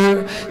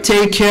daughter.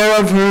 Take care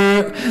of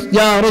her.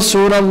 Ya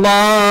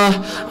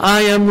Rasulullah,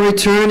 I am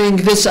returning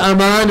this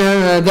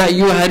amana that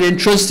you had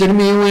entrusted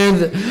me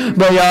with.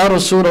 But Ya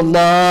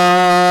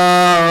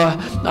Rasulullah,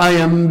 I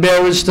am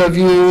embarrassed of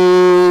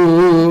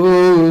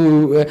you.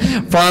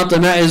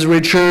 Fatima is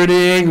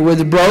returning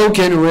with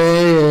broken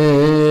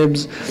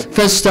ribs.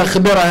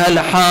 فاستخبرها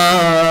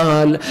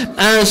الحال.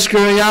 Ask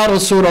her, Ya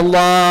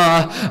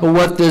Rasulullah,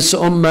 what this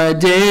ummah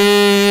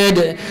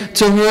did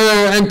to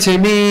her and to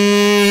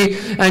me,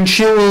 and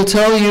she will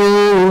tell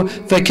you.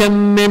 فكم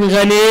من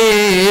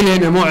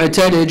غليل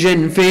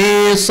معتلج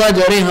في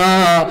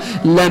صدرها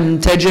لم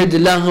تجد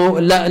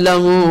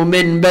له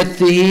من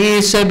بثه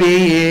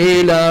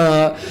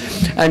سبيلا.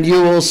 And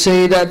you will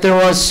say that there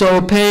was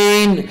so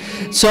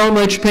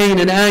much pain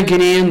and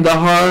agony in the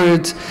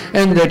heart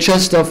and the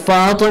chest of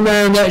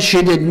Fatima that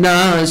she did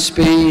not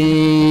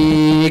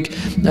speak.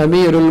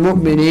 Amir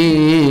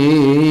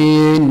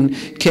al-Mu'mineen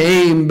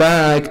came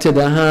back to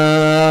the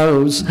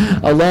house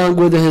along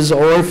with his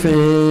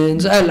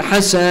orphans,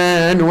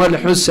 Al-Hassan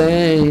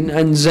wal-Hussein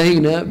and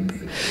Zainab,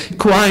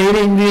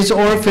 quieting these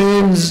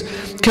orphans,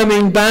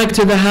 coming back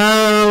to the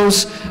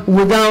house.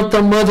 Without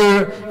the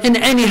mother in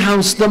any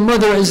house, the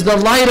mother is the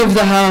light of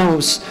the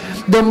house.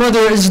 The mother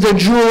is the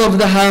jewel of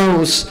the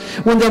house.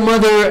 When the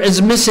mother is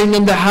missing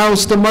in the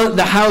house,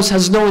 the house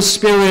has no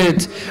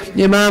spirit.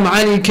 Imam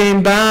Ali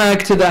came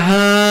back to the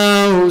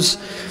house,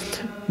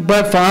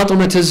 but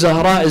Fatima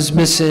al-Zahra is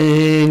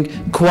missing,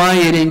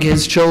 quieting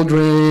his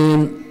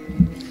children.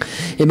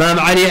 Imam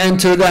Ali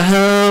entered the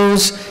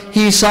house.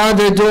 He saw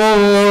the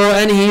door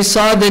and he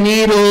saw the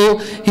needle.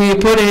 He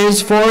put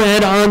his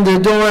forehead on the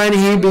door and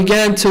he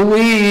began to weep,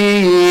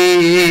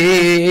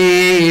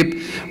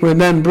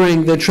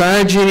 remembering the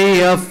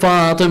tragedy of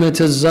Fatima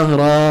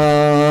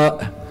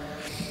al-Zahra.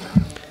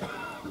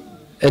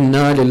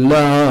 Inna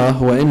lillah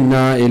wa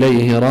inna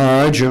ilayhi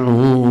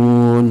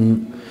raji'un.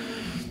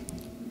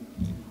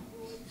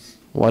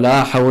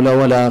 ولا حول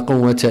ولا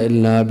قوة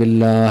إلا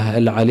بالله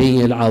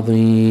العلي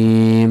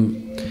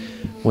العظيم.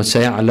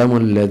 وسيعلم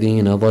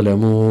الذين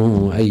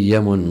ظلموا أي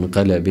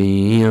منقلب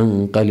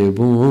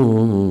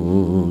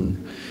ينقلبون.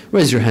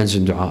 Raise your hands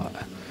in dua.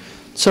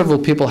 Several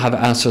people have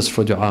asked us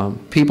for dua.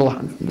 People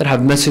that have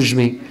messaged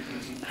me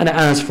and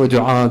asked for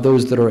dua.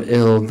 Those that are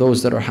ill,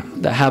 those that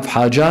have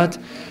hajat.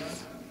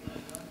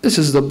 This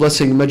is the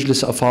blessing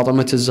majlis of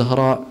Fatima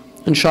al-Zahra.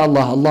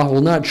 Inshallah, Allah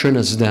will not turn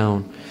us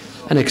down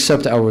and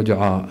accept our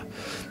dua.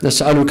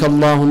 نسألك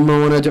اللهم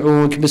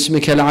وندعوك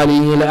باسمك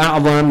العلي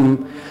الأعظم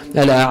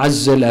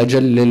الأعز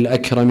الأجل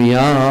الأكرم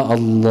يا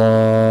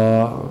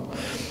الله.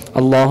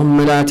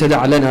 اللهم لا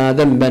تدع لنا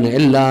ذنبا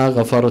إلا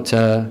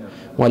غفرته،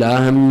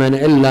 ولا هما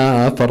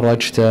إلا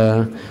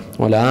فرجته،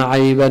 ولا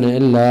عيبا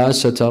إلا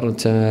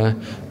سترته،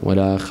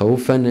 ولا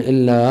خوفا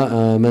إلا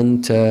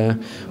آمنته،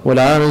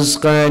 ولا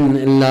رزقا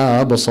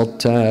إلا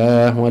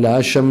بسطته،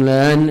 ولا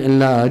شملا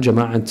إلا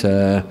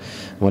جمعته،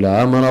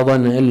 ولا مرضا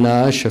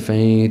إلا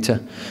شفيته،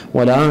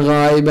 ولا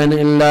غائبا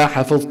إلا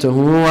حفظته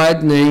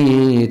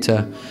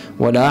وأدنيته،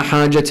 ولا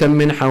حاجة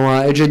من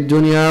حوائج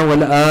الدنيا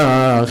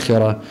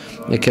والآخرة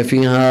لك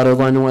فيها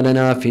رضا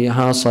ولنا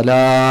فيها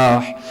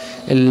صلاح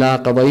إلا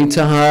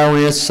قضيتها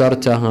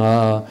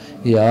ويسرتها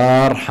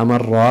يا أرحم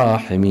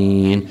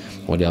الراحمين.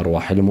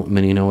 ولأرواح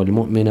المؤمنين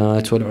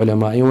والمؤمنات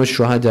والعلماء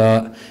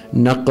والشهداء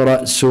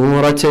نقرأ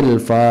سورة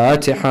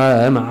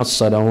الفاتحة مع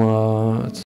الصلوات.